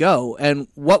it to go, and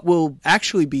what will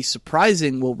actually be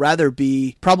surprising will rather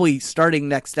be probably starting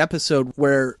next episode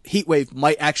where Heatwave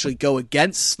might actually go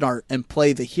against Snart and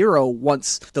play the hero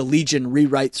once the Legion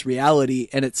rewrites reality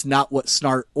and it's not what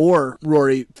Snart or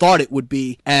Rory thought it would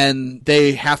be, and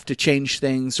they have to change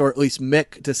things, or at least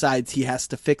Mick decides he has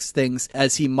to fix things,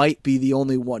 as he might be the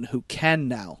only one who can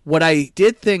now. What I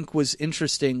did think was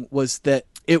interesting was that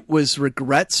it was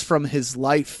regrets from his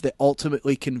life that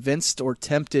ultimately convinced or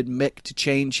tempted Mick to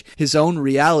change his own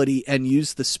reality and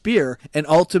use the spear, and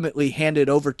ultimately hand it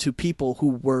over to people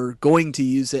who were going to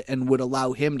use it and would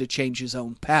allow him to change his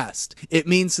own past. It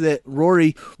means that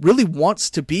Rory really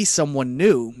wants to be someone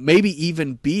new, maybe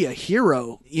even be a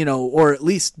hero, or at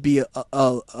least be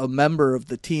a member of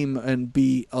the team and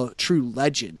be a true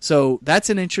legend. So that's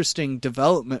an interesting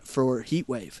development for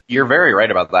Heatwave. You're very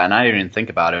right about that, and I didn't even think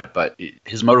about it, but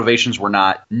his motivations were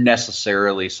not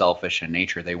necessarily selfish in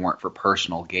nature. They weren't for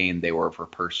personal gain. They were for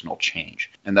personal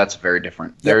change. And that's very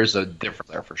different. Yep. There's a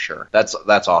difference there for sure. That's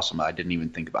awesome. I didn't even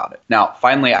think about it. Now,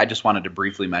 finally, I just wanted to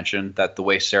briefly mention that the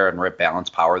way Sarah and Rip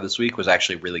balanced power this week was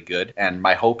actually really good. And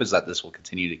my hope is that this will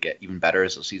continue to get even better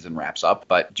as the season wraps up.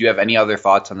 But do you have any other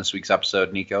thoughts on this week's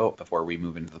episode, Nico, before we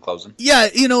move into the closing? Yeah,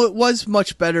 it was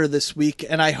much better this week.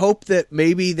 And I hope that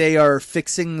maybe they are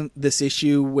fixing this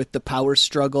issue with the power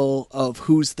struggle of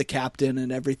who's the captain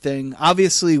and everything.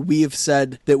 Obviously, we have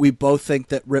said that we both think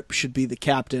that Rip should be the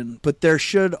captain, but there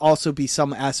should also be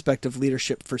some aspect of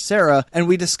leadership for Sarah. And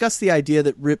we discussed the idea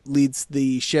that Rip leads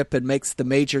the ship and makes the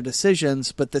major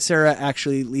decisions, but that Sarah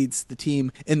actually leads the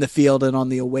team in the field and on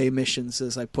the away missions,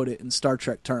 as I put it in Star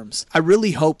Trek terms. I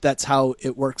really hope that's how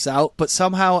it works out, but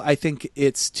somehow I think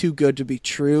it's too good to be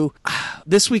true.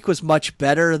 This week was much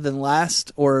better than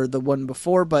last or the one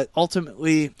before, but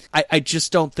ultimately, I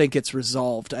just don't think it's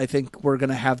resolved. I think we're going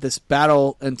to have this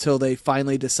battle until they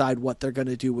finally decide what they're going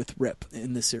to do with Rip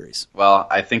in the series. Well,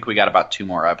 I think we got about 2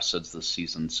 more episodes this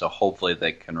season, so hopefully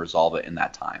they can resolve it in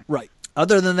that time. Right.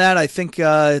 Other than that, I think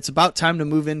it's about time to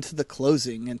move into the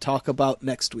closing and talk about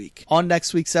next week. On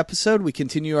next week's episode, we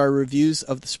continue our reviews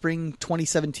of the spring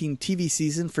 2017 TV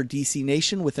season for DC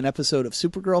Nation with an episode of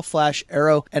Supergirl, Flash,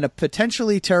 Arrow, and a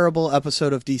potentially terrible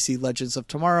episode of DC Legends of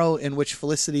Tomorrow in which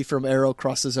Felicity from Arrow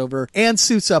crosses over and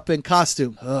suits up in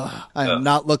costume. I am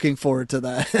not looking forward to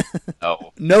that.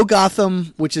 Oh. No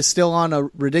Gotham, which is still on a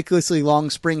ridiculously long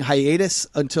spring hiatus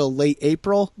until late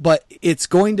April, but it's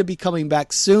going to be coming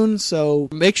back soon, so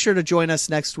make sure to join us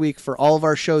next week for all of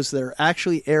our shows that are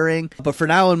actually airing. But for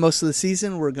now and most of the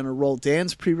season, we're going to roll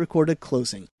Dan's pre-recorded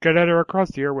closing. Get at our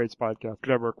Across the Airwaves podcast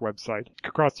network website,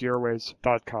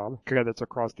 acrosstheairwaves.com. Again, that's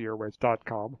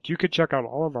acrosstheairwaves.com. You can check out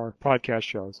all of our podcast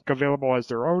shows, available as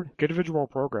their own individual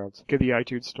programs. Get the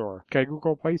iTunes Store, get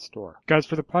Google Play Store. Guys,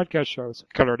 for the podcast shows,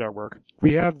 cut our network.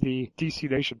 We have the DC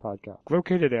Nation podcast,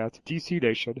 located at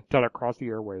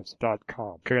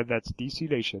dcnation.acrosstheairwaves.com. Again, that's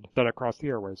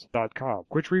dcnation.acrosstheairwaves.com,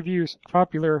 which reviews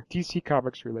popular DC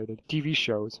Comics related TV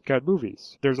shows and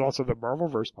movies. There's also the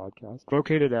Marvelverse podcast,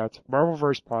 located at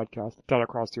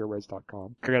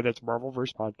marvelversepodcast.acrosstheairwaves.com. Again, that's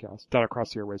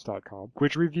marvelversepodcast.acrosstheairwaves.com,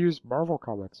 which reviews Marvel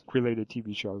Comics related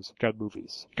TV shows and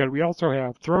movies. And we also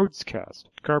have Thronescast,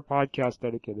 our podcast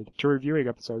dedicated to reviewing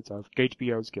episodes of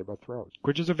HBO's Game of Thrones,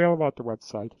 which is available at the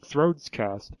website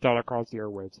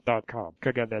thronescast.acrosstheairwaves.com.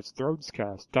 Again, that's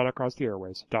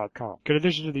thronescast.acrosstheairwaves.com. In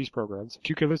addition to these programs,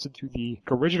 you can listen to the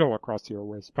original Across the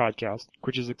Airwaves podcast,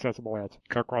 which is accessible at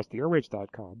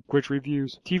acrosstheairwaves.com, which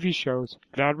reviews TV shows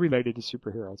not related to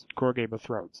superheroes, core Game of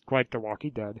Thrones, like The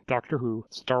Walking Dead, Doctor Who,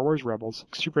 Star Wars Rebels,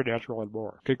 Supernatural, and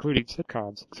more, including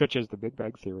sitcoms such as The Big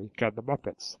Bang Theory and The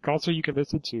Muppets. Also, you can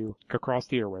listen to Across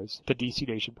the Airwaves, the DC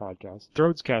Nation podcast,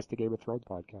 Thronescast, the Game of Thrones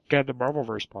podcast, and the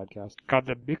Marvelverse podcast on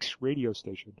the Mix radio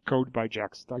station, coded by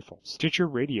Jack Stifle, Stitcher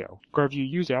Radio, or if you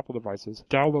use Apple devices,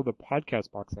 download the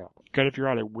Podcast Box app. And if you're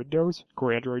on a Windows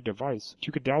or Android device,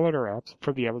 you can download our apps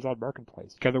from the Amazon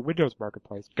Marketplace, and the Windows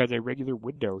Marketplace as a regular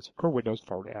Windows or Windows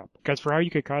Phone app. As for how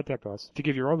you can contact us to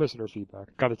give your own listener feedback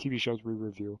on the TV shows we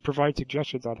review, provide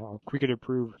suggestions on how we can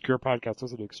improve your podcast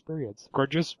listening experience, or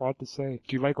just want to say,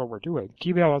 do you like what we're doing?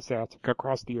 Email us at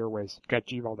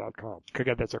acrosstheairwaves@gmail.com.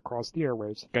 Again, that's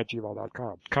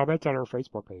acrosstheairwaves@gmail.com. Comment on our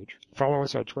Facebook page. Follow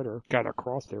us on Twitter at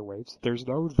Across the Airwaves. There's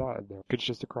no the in there. It's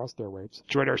just Across the Airwaves.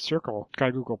 Join our circle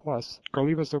on Google Plus, or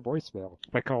leave us a voicemail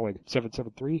by calling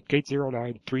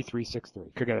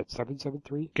 773-809-3363. Again, it's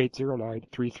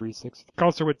 773-809-3363.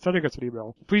 Also, when sending us an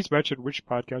email, please mention which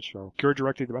podcast show you're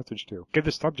directing the message to. Give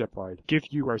the subject line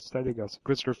if you are sending us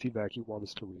listener feedback you want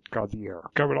us to read on the air.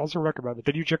 I would also recommend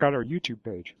that you check out our YouTube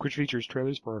page, which features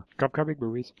trailers for upcoming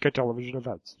movies and television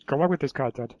events. Along with this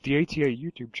content, the ATA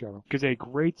YouTube channel is a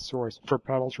great source for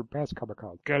panels from past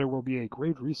Comic-Con, and it will be a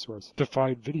great resource to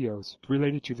find videos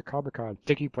related to the Comic-Con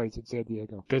taking place in San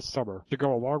Diego this summer to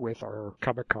go along with our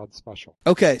Comic-Con special.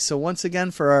 Okay, so once again,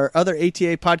 for our other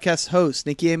ATA podcast hosts,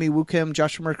 Nikki Amy Woo Kim,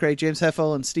 Joshua Murcray, James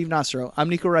Heffel, and Steve Nostro, I'm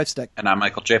Nico Reifsteck. And I'm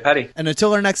Michael J. Petty. And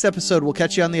until our next episode, we'll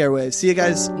catch you on the airwaves. See you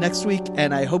guys next week,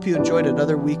 and I hope you enjoyed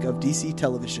another week of DC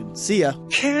television. See ya.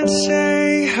 Can't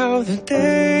say how the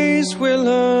days will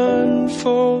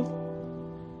unfold.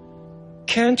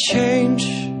 Can't change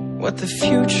what the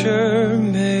future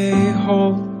may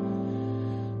hold.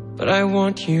 But I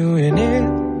want you in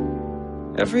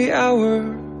it, every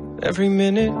hour, every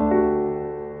minute.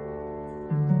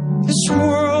 This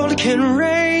world can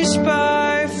race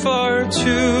by far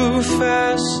too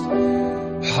fast.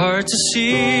 Hard to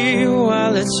see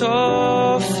while it's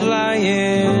all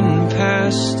flying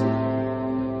past.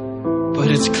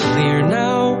 But it's clear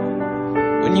now,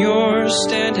 when you're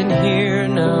standing here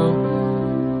now,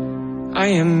 I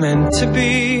am meant to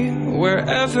be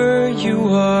wherever you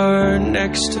are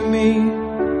next to me.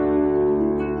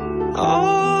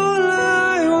 All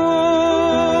I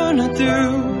wanna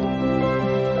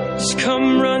do is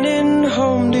come running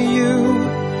home to you.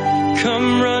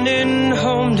 Come running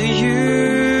home to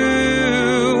you.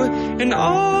 And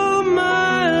all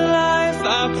my life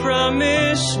I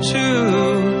promise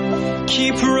to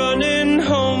keep running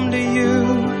home to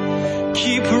you.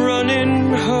 Keep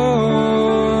running home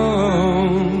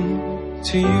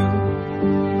to you.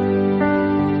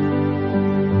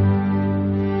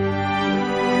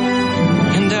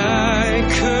 And I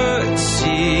could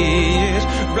see it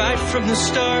right from the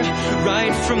start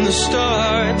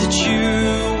that you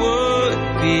would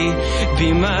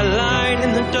be my light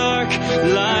in the dark,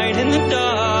 light in the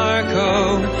dark.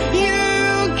 Oh,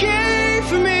 you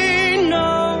gave me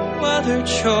no other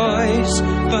choice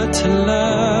but to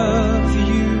love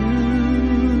you.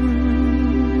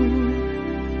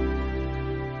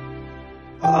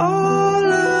 All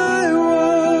I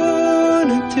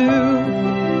wanna do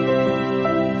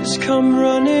is come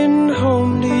running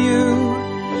home to you.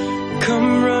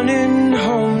 Come running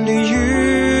home to you.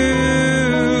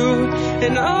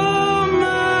 And all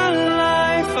my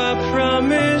life I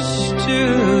promise to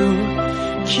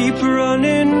keep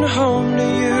running home to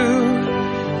you.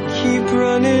 Keep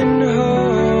running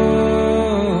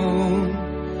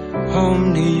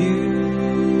home to you.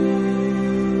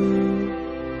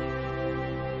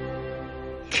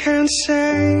 Can't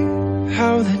say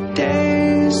how the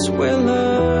days will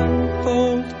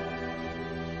unfold.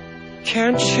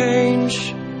 Can't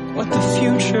change what the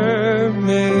future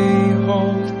may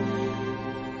hold.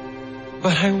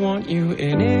 But I want you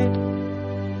in it,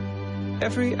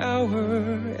 every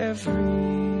hour, every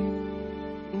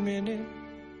minute.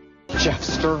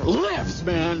 Jeffster lives,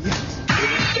 man!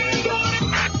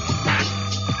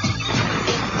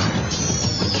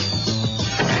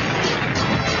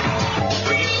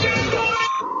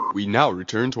 We now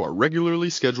return to our regularly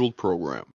scheduled program.